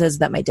 symbolizes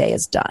that my day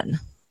is done.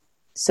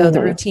 So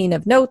the routine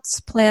of notes,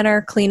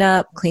 planner, clean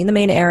up, clean the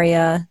main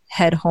area,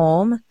 head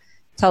home,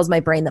 tells my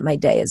brain that my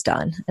day is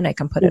done and I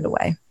can put it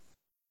away.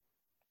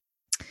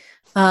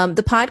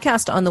 The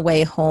podcast on the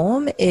way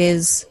home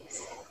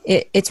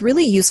it's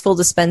really useful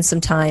to spend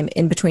some time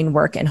in between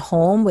work and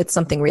home with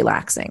something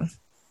relaxing.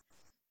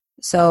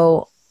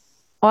 So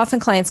often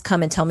clients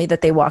come and tell me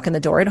that they walk in the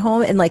door at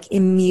home and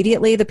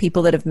immediately the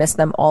people that have missed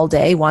them all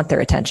day want their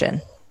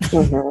attention.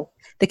 Mm-hmm.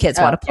 The kids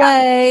want to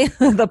play.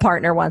 Yeah. The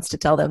partner wants to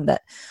tell them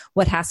that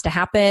what has to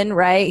happen,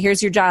 right?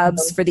 Here's your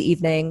jobs for the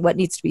evening, what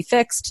needs to be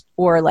fixed,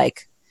 or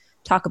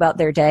talk about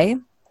their day.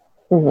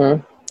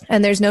 Mm-hmm.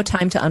 And there's no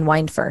time to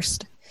unwind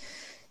first.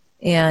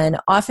 And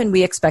often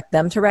we expect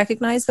them to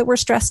recognize that we're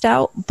stressed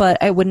out,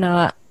 but I would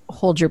not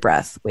hold your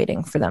breath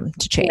waiting for them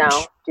to change.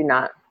 No, do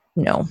not.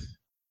 No.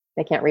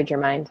 They can't read your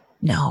mind.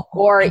 No.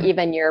 Or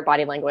even your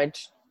body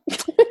language.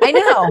 I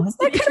know. It's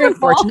kind of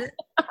unfortunate.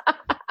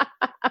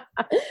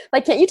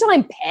 Can't you tell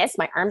I'm pissed?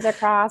 My arms are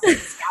crossed,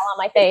 scowl on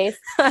my face.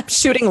 I'm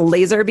shooting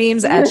laser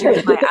beams at you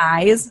with my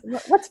eyes.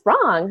 What's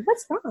wrong?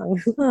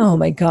 Oh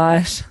my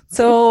gosh.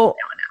 So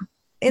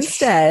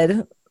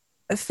instead,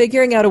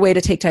 figuring out a way to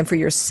take time for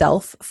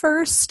yourself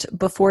first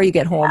before you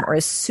get home or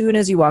as soon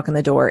as you walk in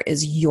the door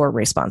is your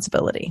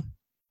responsibility.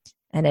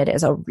 And it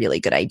is a really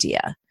good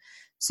idea.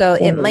 So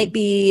it might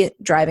be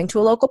driving to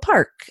a local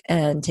park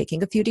and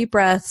taking a few deep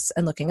breaths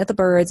and looking at the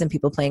birds and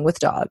people playing with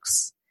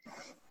dogs.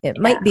 It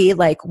might be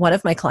one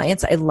of my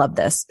clients. I love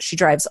this. She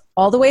drives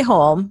all the way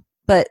home,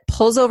 but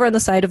pulls over on the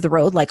side of the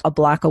road, a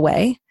block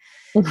away.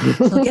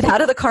 She'll get out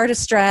of the car to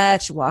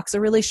stretch, walks a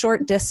really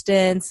short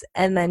distance,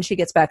 and then she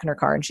gets back in her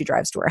car and she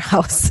drives to her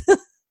house.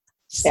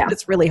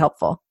 It's really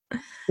helpful.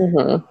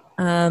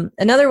 Mm-hmm.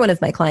 Another one of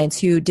my clients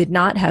who did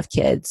not have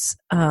kids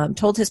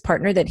told his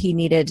partner that he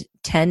needed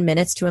 10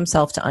 minutes to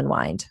himself to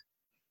unwind.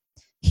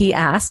 We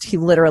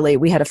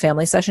had a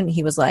family session.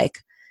 He was like,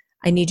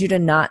 I need you to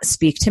not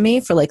speak to me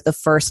for like the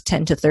first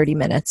 10 to 30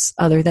 minutes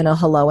other than a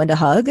hello and a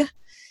hug.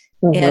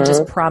 And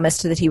just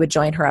promised that he would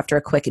join her after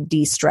a quick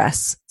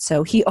de-stress.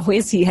 So he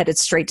headed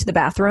straight to the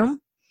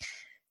bathroom,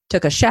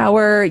 took a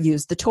shower,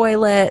 used the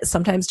toilet,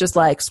 sometimes just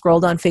like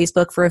scrolled on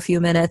Facebook for a few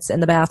minutes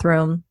in the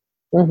bathroom.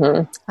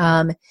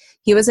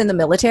 He was in the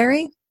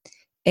military,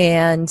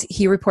 and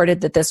he reported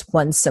that this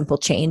one simple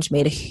change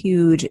made a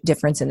huge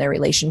difference in their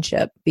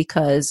relationship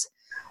because,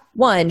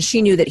 one,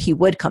 she knew that he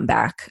would come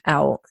back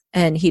out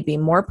and he'd be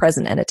more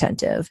present and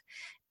attentive.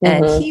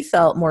 And he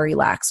felt more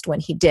relaxed when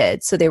he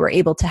did. So they were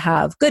able to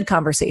have good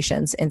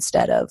conversations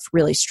instead of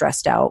really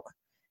stressed out,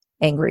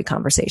 angry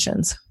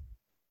conversations.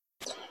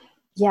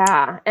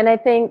 Yeah. And I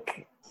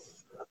think,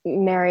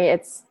 Mary,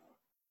 it's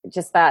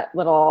just that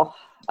little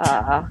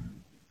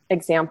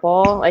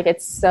example. Like,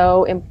 it's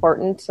so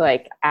important to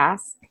like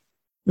ask,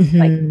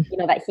 like, you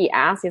know, that he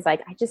asked, he's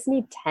like, I just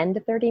need 10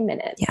 to 30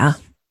 minutes. Yeah.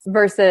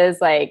 Versus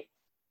like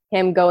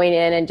him going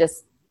in and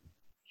just,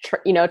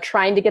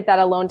 trying to get that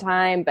alone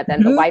time, but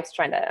then the wife's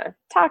trying to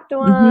talk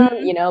to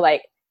him, you know,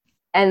 like,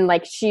 and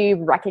like she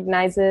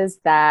recognizes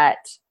that,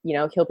 you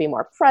know, he'll be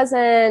more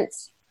present,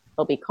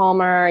 he'll be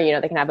calmer, you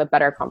know, they can have a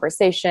better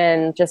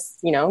conversation, just,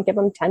 you know, give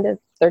him 10 to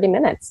 30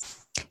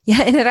 minutes.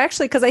 Yeah. And it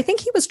actually, because I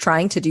think he was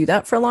trying to do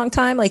that for a long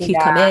time. Like he'd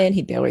come in,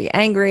 he'd be really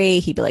angry,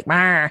 he'd be like,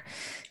 "Mah,"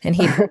 and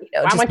he'd, you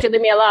know, why won't you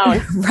leave me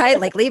alone? Right.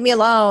 Like, leave me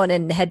alone,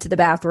 and head to the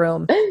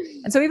bathroom.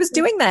 And so he was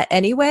doing that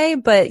anyway,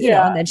 but you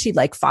know, and then she'd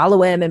like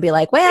follow him and be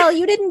like, well,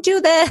 you didn't do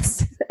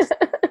this.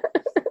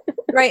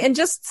 Right. And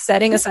just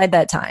setting aside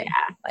that time.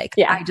 Like,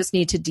 I just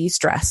need to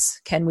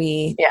de-stress. Can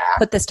we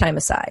put this time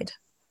aside?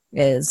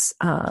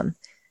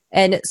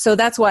 And so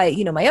that's why,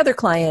 you know, my other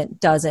client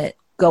doesn't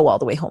go all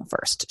the way home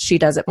first. She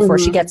does it before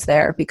she gets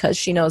there because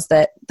she knows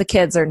that the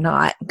kids are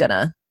not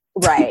gonna.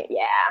 Right.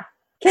 Yeah.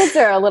 Kids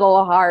are a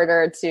little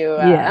harder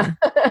to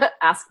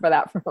ask for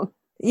that from.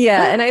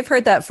 Yeah. And I've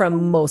heard that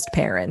from most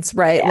parents,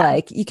 right? Yeah.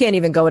 Like, you can't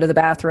even go to the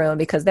bathroom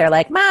because they're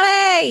like,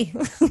 "Mommy,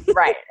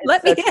 right.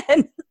 Let me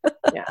in."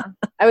 Yeah.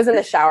 I was in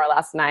the shower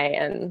last night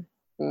and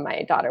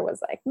my daughter was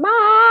like,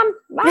 Mom.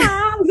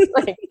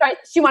 Like,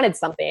 she wanted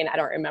something. I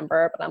don't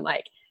remember, but I'm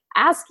like,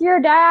 ask your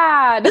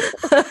dad.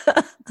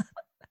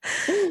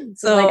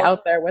 So like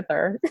out there with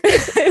her.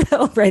 I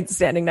know, right,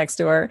 standing next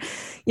to her.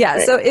 Yeah.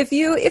 Right. So if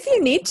you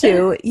need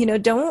to, you know,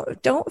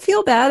 don't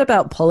feel bad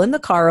about pulling the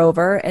car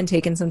over and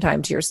taking some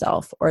time to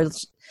yourself, or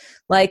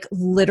like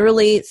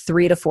literally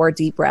 3 to 4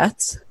 deep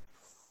breaths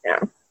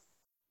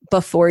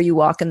before you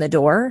walk in the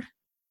door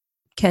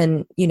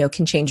can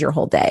change your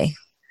whole day.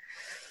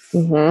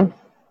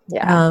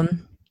 Yeah.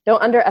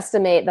 Don't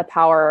underestimate the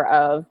power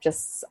of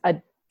just a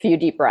few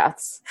deep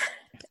breaths.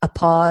 A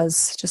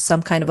pause, just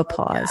some kind of a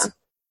pause. Yeah.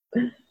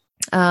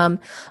 A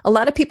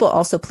lot of people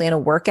also plan a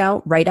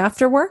workout right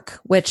after work,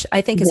 which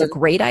I think is a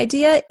great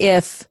idea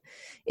if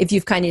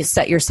you've kind of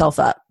set yourself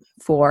up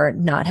for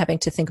not having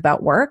to think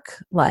about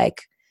work,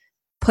 like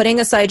putting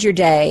aside your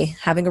day,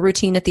 having a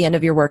routine at the end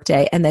of your work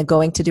day, and then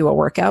going to do a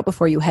workout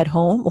before you head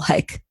home,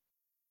 like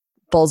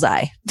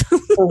bullseye.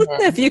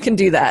 If you can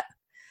do that.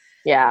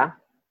 Yeah,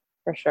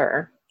 for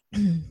sure.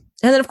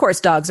 And then, of course,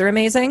 dogs are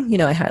amazing. You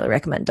know, I highly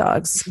recommend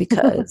dogs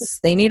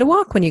because they need a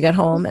walk when you get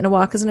home, and a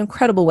walk is an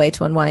incredible way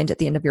to unwind at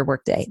the end of your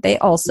workday. They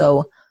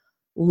also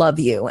love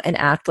you and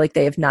act like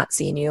they have not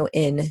seen you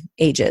in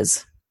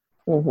ages.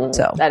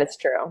 So that is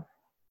true.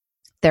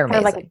 They're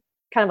amazing.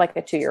 Kind of like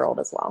a 2-year-old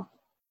as well.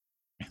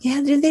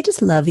 Yeah, they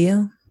just love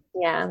you.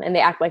 Yeah, and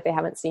they act like they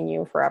haven't seen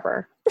you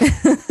forever.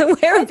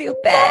 Where have you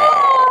been?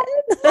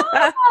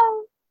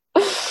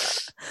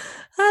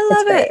 I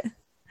love it.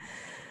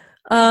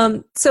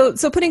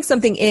 So putting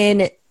something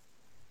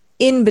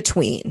in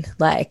between,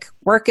 like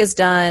work is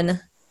done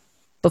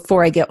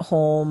before I get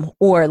home,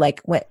 or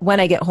like when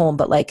I get home,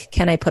 but like,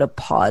 can I put a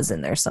pause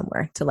in there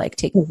somewhere to like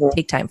take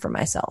time for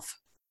myself?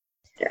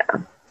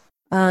 Yeah.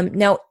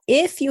 Now,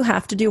 if you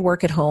have to do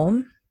work at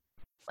home,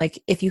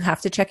 like if you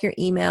have to check your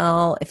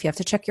email, if you have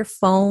to check your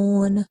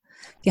phone,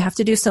 if you have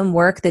to do some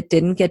work that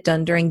didn't get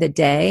done during the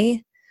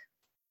day,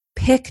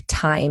 pick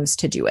times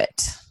to do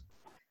it.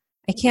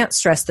 I can't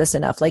stress this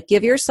enough. Like,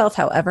 give yourself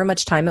however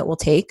much time it will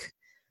take.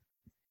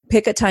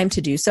 Pick a time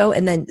to do so,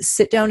 and then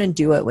sit down and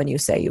do it when you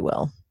say you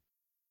will.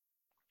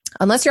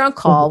 Unless you're on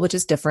call, which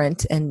is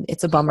different, and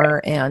it's a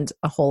bummer and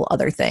a whole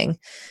other thing,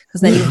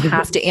 because then you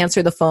have to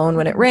answer the phone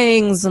when it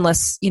rings.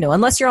 Unless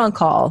you're on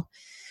call,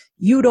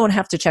 you don't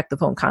have to check the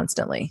phone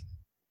constantly.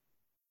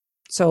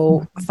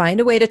 So find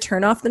a way to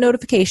turn off the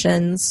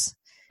notifications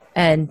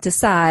and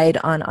decide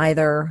on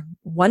either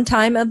one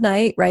time of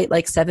night, right?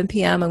 Like 7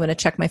 p.m., I'm going to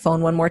check my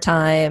phone one more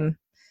time,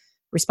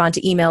 respond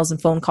to emails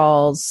and phone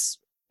calls,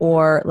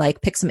 or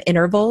like pick some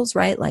intervals,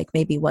 right? Like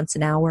maybe once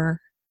an hour,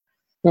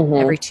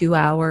 every 2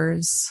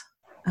 hours.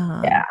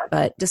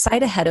 But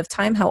decide ahead of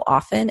time how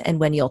often and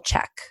when you'll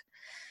check.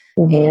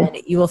 And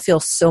you will feel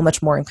so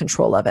much more in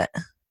control of it.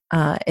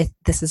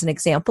 This is an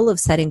example of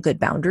setting good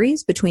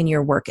boundaries between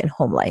your work and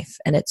home life,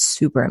 and it's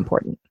super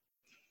important.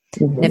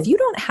 And if you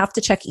don't have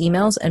to check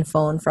emails and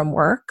phone from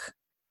work,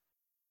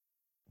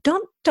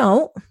 don't.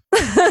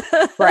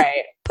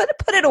 Right. Put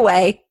it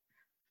away.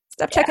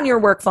 Stop checking your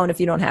work phone if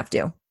you don't have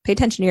to. Pay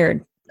attention to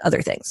your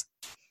other things.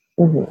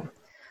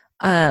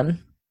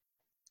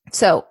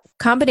 So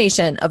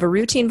combination of a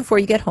routine before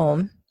you get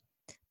home,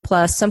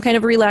 plus some kind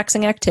of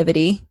relaxing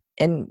activity,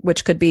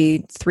 which could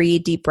be 3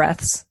 deep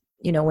breaths,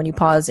 when you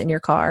pause in your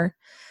car,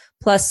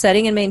 plus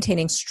setting and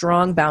maintaining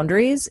strong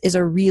boundaries is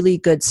a really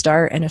good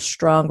start and a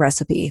strong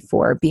recipe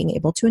for being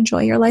able to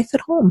enjoy your life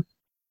at home.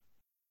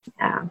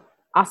 Yeah.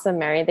 Awesome,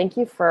 Mary. Thank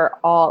you for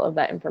all of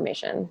that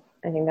information.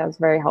 I think that was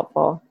very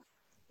helpful.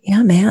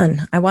 Yeah,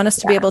 man. I want us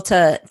to be able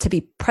to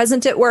be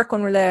present at work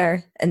when we're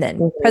there and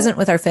then present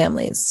with our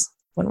families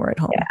when we're at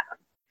home. Yeah.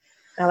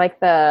 I like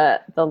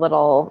the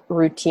little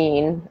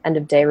routine, end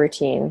of day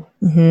routine.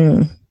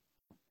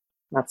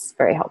 That's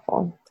very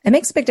helpful. It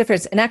makes a big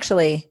difference. And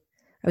actually,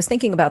 I was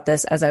thinking about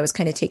this as I was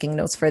kind of taking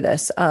notes for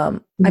this.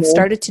 I've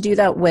started to do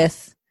that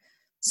with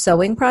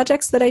sewing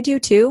projects that I do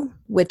too,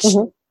 which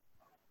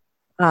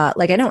I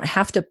don't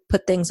have to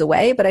put things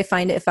away, but I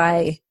find if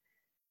I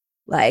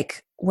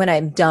when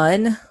I'm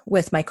done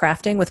with my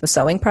crafting with a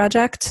sewing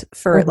project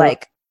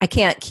I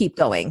can't keep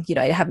going.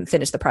 I haven't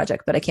finished the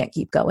project, but I can't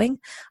keep going.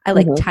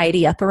 I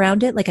tidy up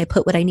around it. I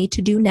put what I need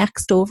to do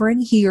next over in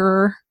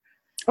here.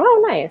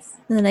 Oh, nice.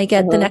 And then I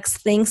get the next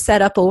thing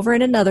set up over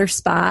in another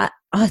spot.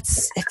 Oh,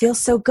 it feels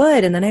so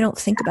good. And then I don't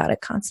think about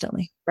it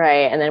constantly.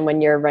 Right. And then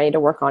when you're ready to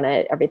work on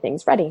it,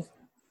 everything's ready.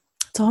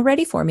 It's all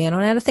ready for me. I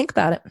don't have to think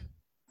about it.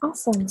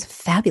 Awesome. It's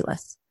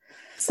fabulous.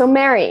 So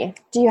Mary,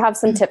 do you have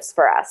some tips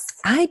for us?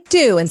 I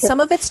do. And some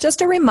of it's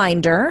just a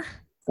reminder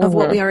of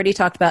what we already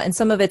talked about. And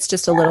some of it's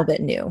just a little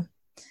bit new.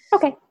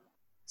 Okay.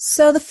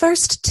 So the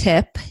first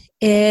tip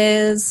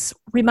is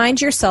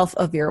remind yourself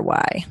of your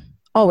why.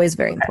 Always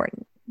very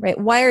important, right?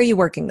 Why are you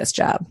working this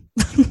job?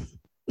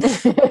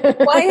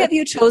 Why have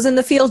you chosen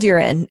the field you're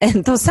in?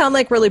 And those sound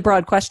like really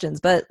broad questions,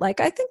 but I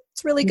think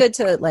it's really good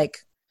to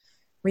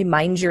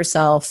remind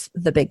yourself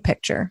the big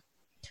picture.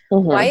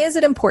 Why is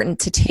it important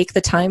to take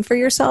the time for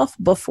yourself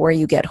before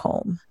you get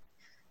home?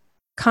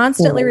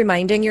 Constantly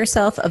reminding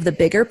yourself of the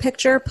bigger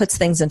picture puts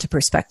things into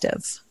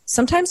perspective.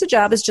 Sometimes a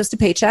job is just a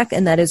paycheck,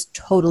 and that is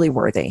totally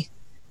worthy,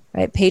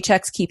 right?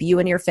 Paychecks keep you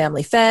and your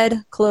family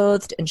fed,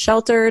 clothed, and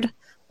sheltered,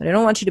 but I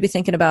don't want you to be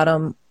thinking about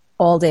them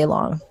all day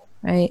long,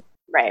 right?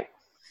 Right.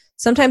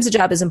 Sometimes a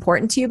job is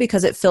important to you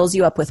because it fills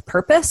you up with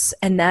purpose,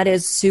 and that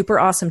is super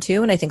awesome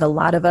too. And I think a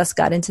lot of us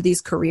got into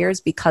these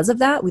careers because of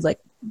that. We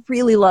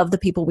really love the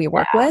people we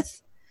work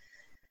with.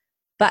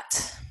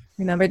 But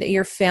remember that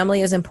your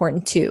family is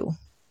important too.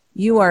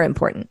 You are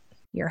important.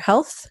 Your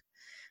health,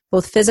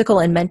 both physical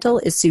and mental,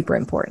 is super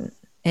important.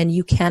 And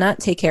you cannot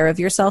take care of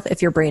yourself if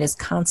your brain is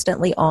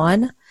constantly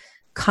on,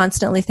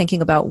 constantly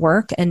thinking about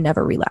work and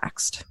never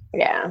relaxed.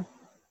 Yeah.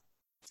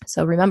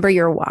 So remember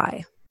your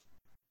why.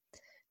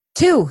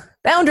 2,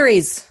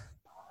 boundaries!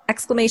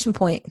 Exclamation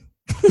point.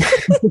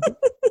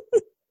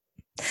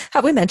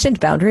 Have we mentioned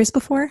boundaries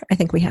before? I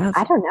think we have.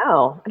 I don't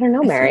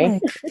know, Mary. I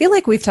feel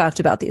like we've talked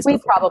about these before.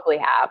 We probably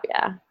have,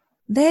 yeah.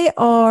 They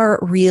are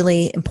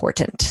really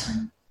important.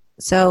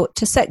 So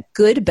to set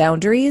good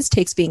boundaries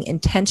takes being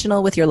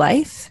intentional with your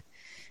life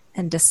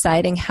and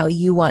deciding how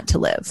you want to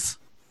live.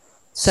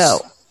 So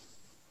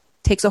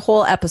takes a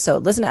whole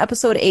episode. Listen to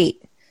episode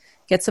 8.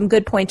 Get some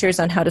good pointers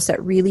on how to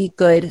set really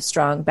good,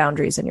 strong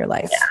boundaries in your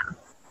life. Yeah.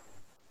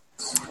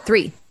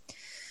 3,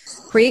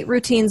 create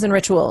routines and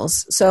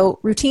rituals. So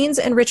routines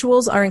and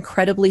rituals are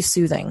incredibly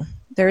soothing.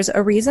 There's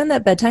a reason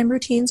that bedtime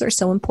routines are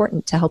so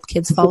important to help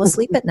kids fall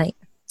asleep at night.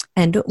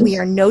 And we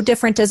are no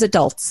different as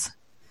adults.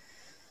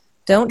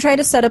 Don't try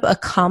to set up a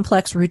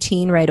complex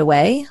routine right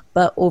away,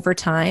 but over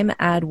time,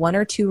 add 1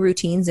 or 2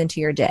 routines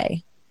into your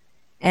day.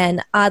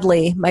 And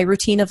oddly, my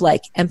routine of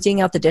emptying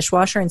out the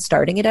dishwasher and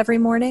starting it every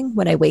morning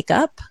when I wake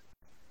up,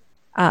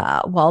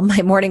 while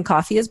my morning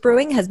coffee is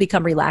brewing, has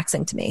become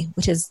relaxing to me,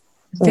 which is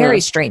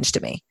very strange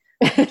to me.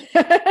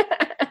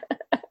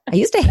 I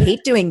used to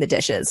hate doing the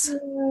dishes,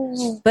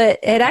 but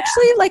it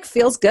actually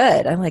feels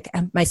good.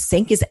 I'm my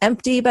sink is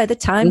empty by the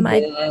time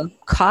my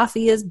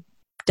coffee is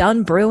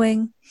done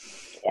brewing.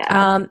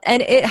 Yeah.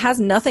 And it has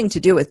nothing to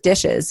do with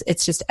dishes.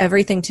 It's just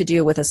everything to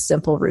do with a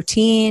simple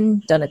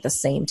routine done at the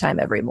same time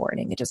every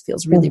morning. It just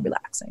feels really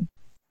relaxing.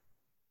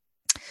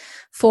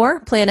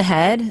 4, plan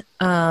ahead.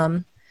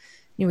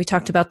 We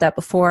talked about that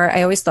before.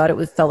 I always thought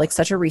it felt like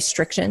such a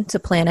restriction to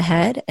plan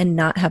ahead and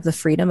not have the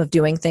freedom of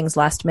doing things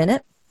last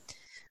minute.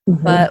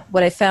 But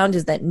what I found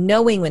is that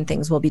knowing when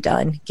things will be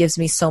done gives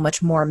me so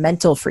much more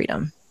mental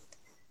freedom.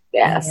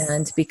 Yes.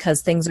 And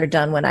because things are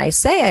done when I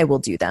say I will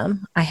do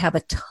them, I have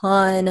a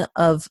ton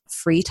of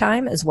free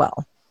time as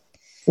well.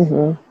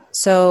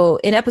 So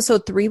in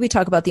episode 3, we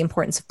talk about the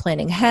importance of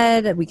planning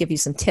ahead. We give you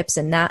some tips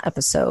in that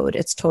episode.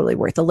 It's totally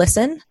worth a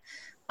listen.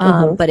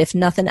 But if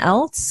nothing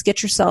else,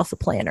 get yourself a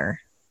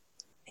planner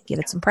and give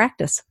it some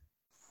practice.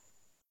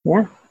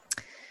 Yeah.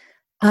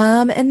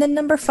 And then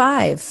number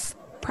 5,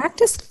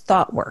 practice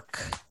thought work.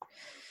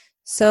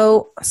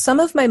 So some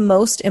of my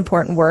most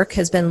important work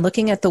has been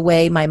looking at the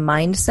way my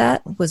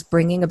mindset was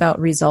bringing about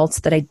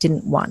results that I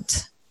didn't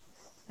want.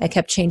 I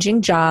kept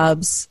changing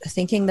jobs,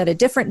 thinking that a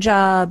different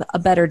job, a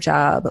better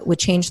job, would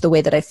change the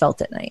way that I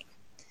felt at night.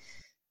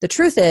 The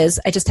truth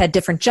is, I just had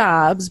different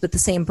jobs, but the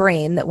same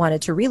brain that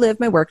wanted to relive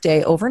my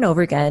workday over and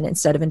over again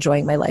instead of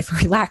enjoying my life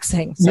and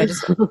relaxing. So I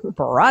just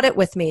brought it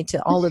with me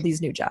to all of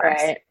these new jobs.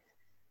 Right.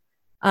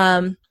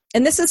 And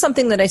this is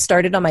something that I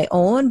started on my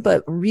own,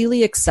 but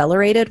really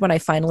accelerated when I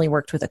finally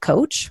worked with a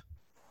coach.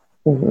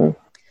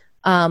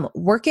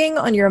 Working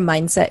on your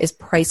mindset is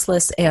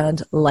priceless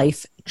and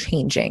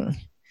life-changing.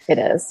 It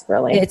is,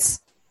 really. It's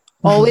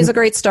always a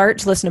great start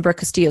to listen to Brooke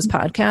Castillo's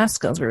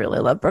podcast, because we really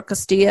love Brooke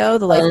Castillo,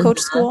 the Life Coach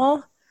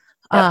School.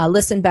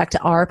 Listen back to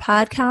our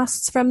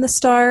podcasts from the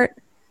start.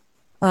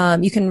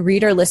 You can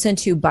read or listen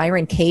to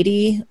Byron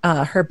Katie.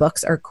 Her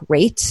books are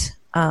great.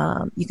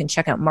 You can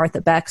check out Martha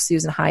Beck,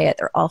 Susan Hyatt.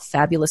 They're all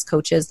fabulous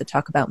coaches that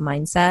talk about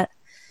mindset.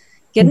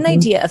 Get an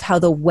idea of how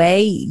the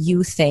way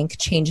you think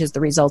changes the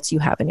results you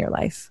have in your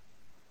life.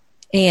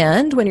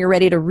 And when you're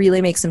ready to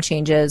really make some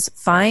changes,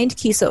 find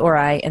Kisa or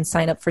I and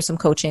sign up for some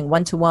coaching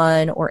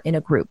one-to-one or in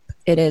a group.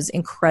 It is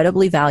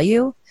incredibly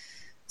valuable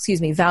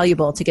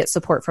to get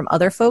support from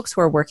other folks who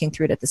are working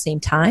through it at the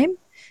same time,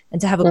 and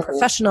to have a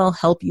professional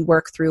help you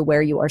work through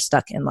where you are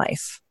stuck in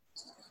life.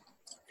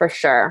 For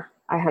sure.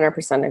 I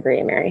 100%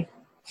 agree, Mary.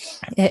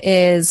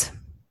 It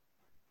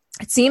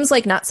seems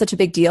like not such a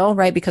big deal,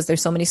 right? Because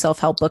there's so many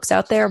self-help books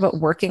out there, but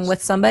working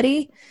with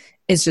somebody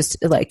is just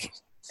like,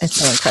 it's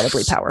so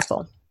incredibly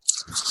powerful.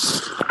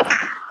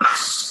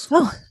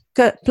 Oh,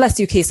 good. Bless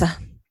you, Kisa.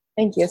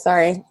 Thank you.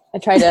 Sorry. I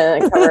tried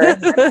to cover my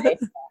face.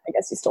 I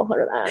guess you still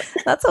heard that.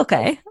 That's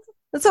okay.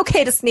 It's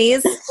okay to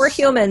sneeze. We're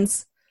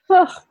humans.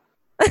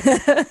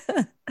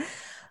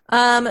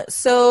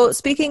 So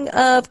speaking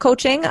of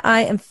coaching,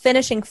 I am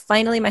finishing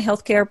finally my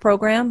healthcare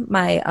program,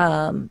 my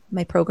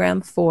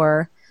program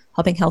for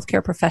helping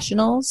healthcare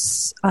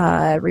professionals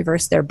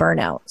reverse their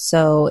burnout.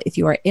 So if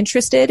you are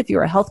interested, if you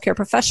are a healthcare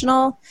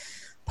professional,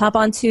 pop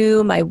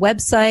onto my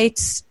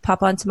website,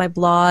 pop onto my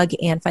blog,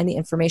 and find the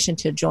information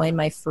to join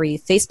my free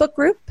Facebook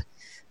group,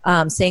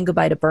 Saying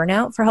Goodbye to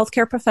Burnout for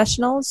Healthcare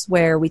Professionals,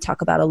 where we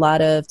talk about a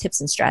lot of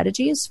tips and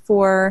strategies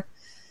for,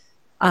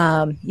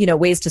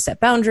 ways to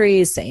set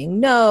boundaries, saying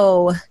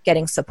no,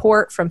 getting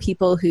support from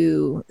people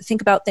who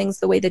think about things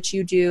the way that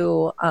you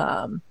do.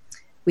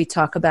 We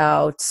talk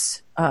about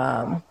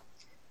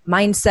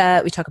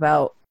mindset. We talk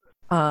about,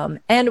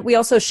 and we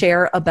also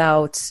share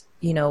about,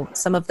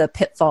 some of the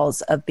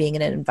pitfalls of being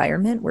in an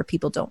environment where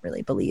people don't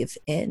really believe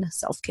in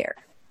self-care.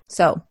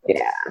 So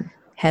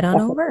head on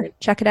over,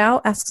 check it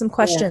out, ask some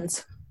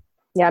questions.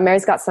 Yeah,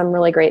 Mary's got some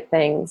really great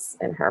things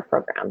in her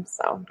program,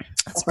 so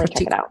definitely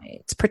check it out.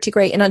 It's pretty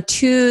great. And on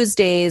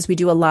Tuesdays, we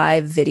do a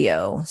live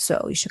video,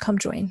 so you should come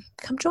join.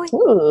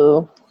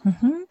 Ooh.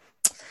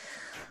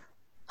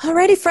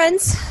 Alrighty,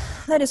 friends.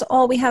 That is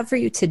all we have for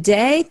you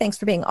today. Thanks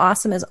for being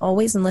awesome as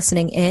always and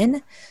listening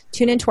in.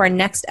 Tune into our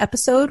next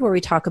episode where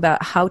we talk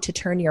about how to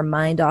turn your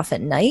mind off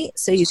at night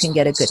so you can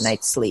get a good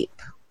night's sleep.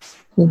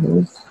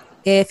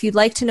 If you'd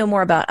like to know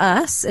more about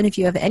us, and if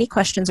you have any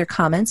questions or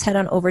comments, head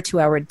on over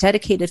to our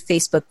dedicated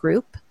Facebook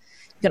group.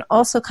 You can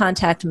also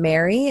contact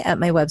Mary at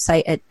my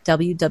website at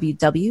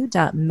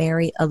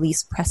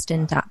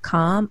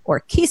www.maryelisepreston.com, or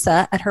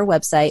Kisa at her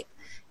website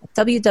at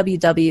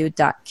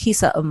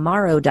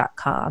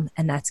www.kisaamaro.com,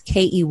 and that's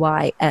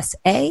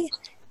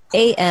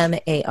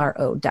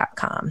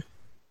KEYSAAMARO.com.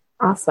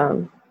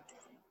 Awesome.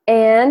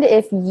 And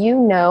if you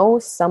know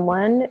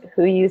someone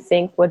who you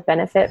think would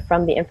benefit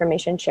from the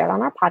information shared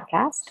on our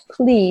podcast,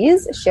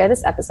 please share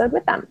this episode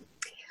with them.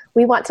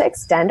 We want to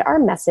extend our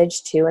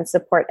message to and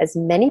support as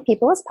many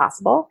people as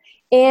possible,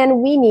 and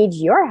we need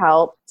your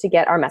help to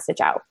get our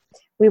message out.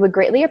 We would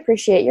greatly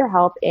appreciate your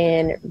help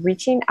in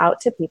reaching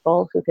out to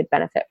people who could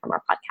benefit from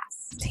our podcast.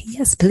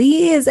 Yes,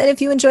 please. And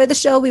if you enjoy the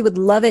show, we would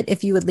love it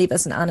if you would leave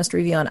us an honest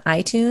review on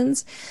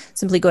iTunes.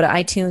 Simply go to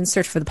iTunes,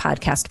 search for the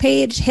podcast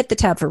page, hit the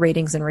tab for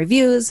ratings and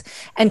reviews,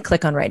 and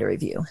click on write a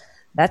review.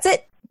 That's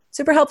it.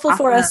 Super helpful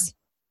for us.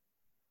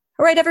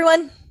 All right,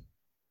 everyone.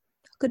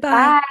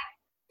 Goodbye.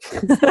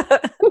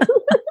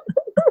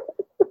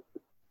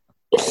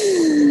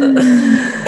 Bye.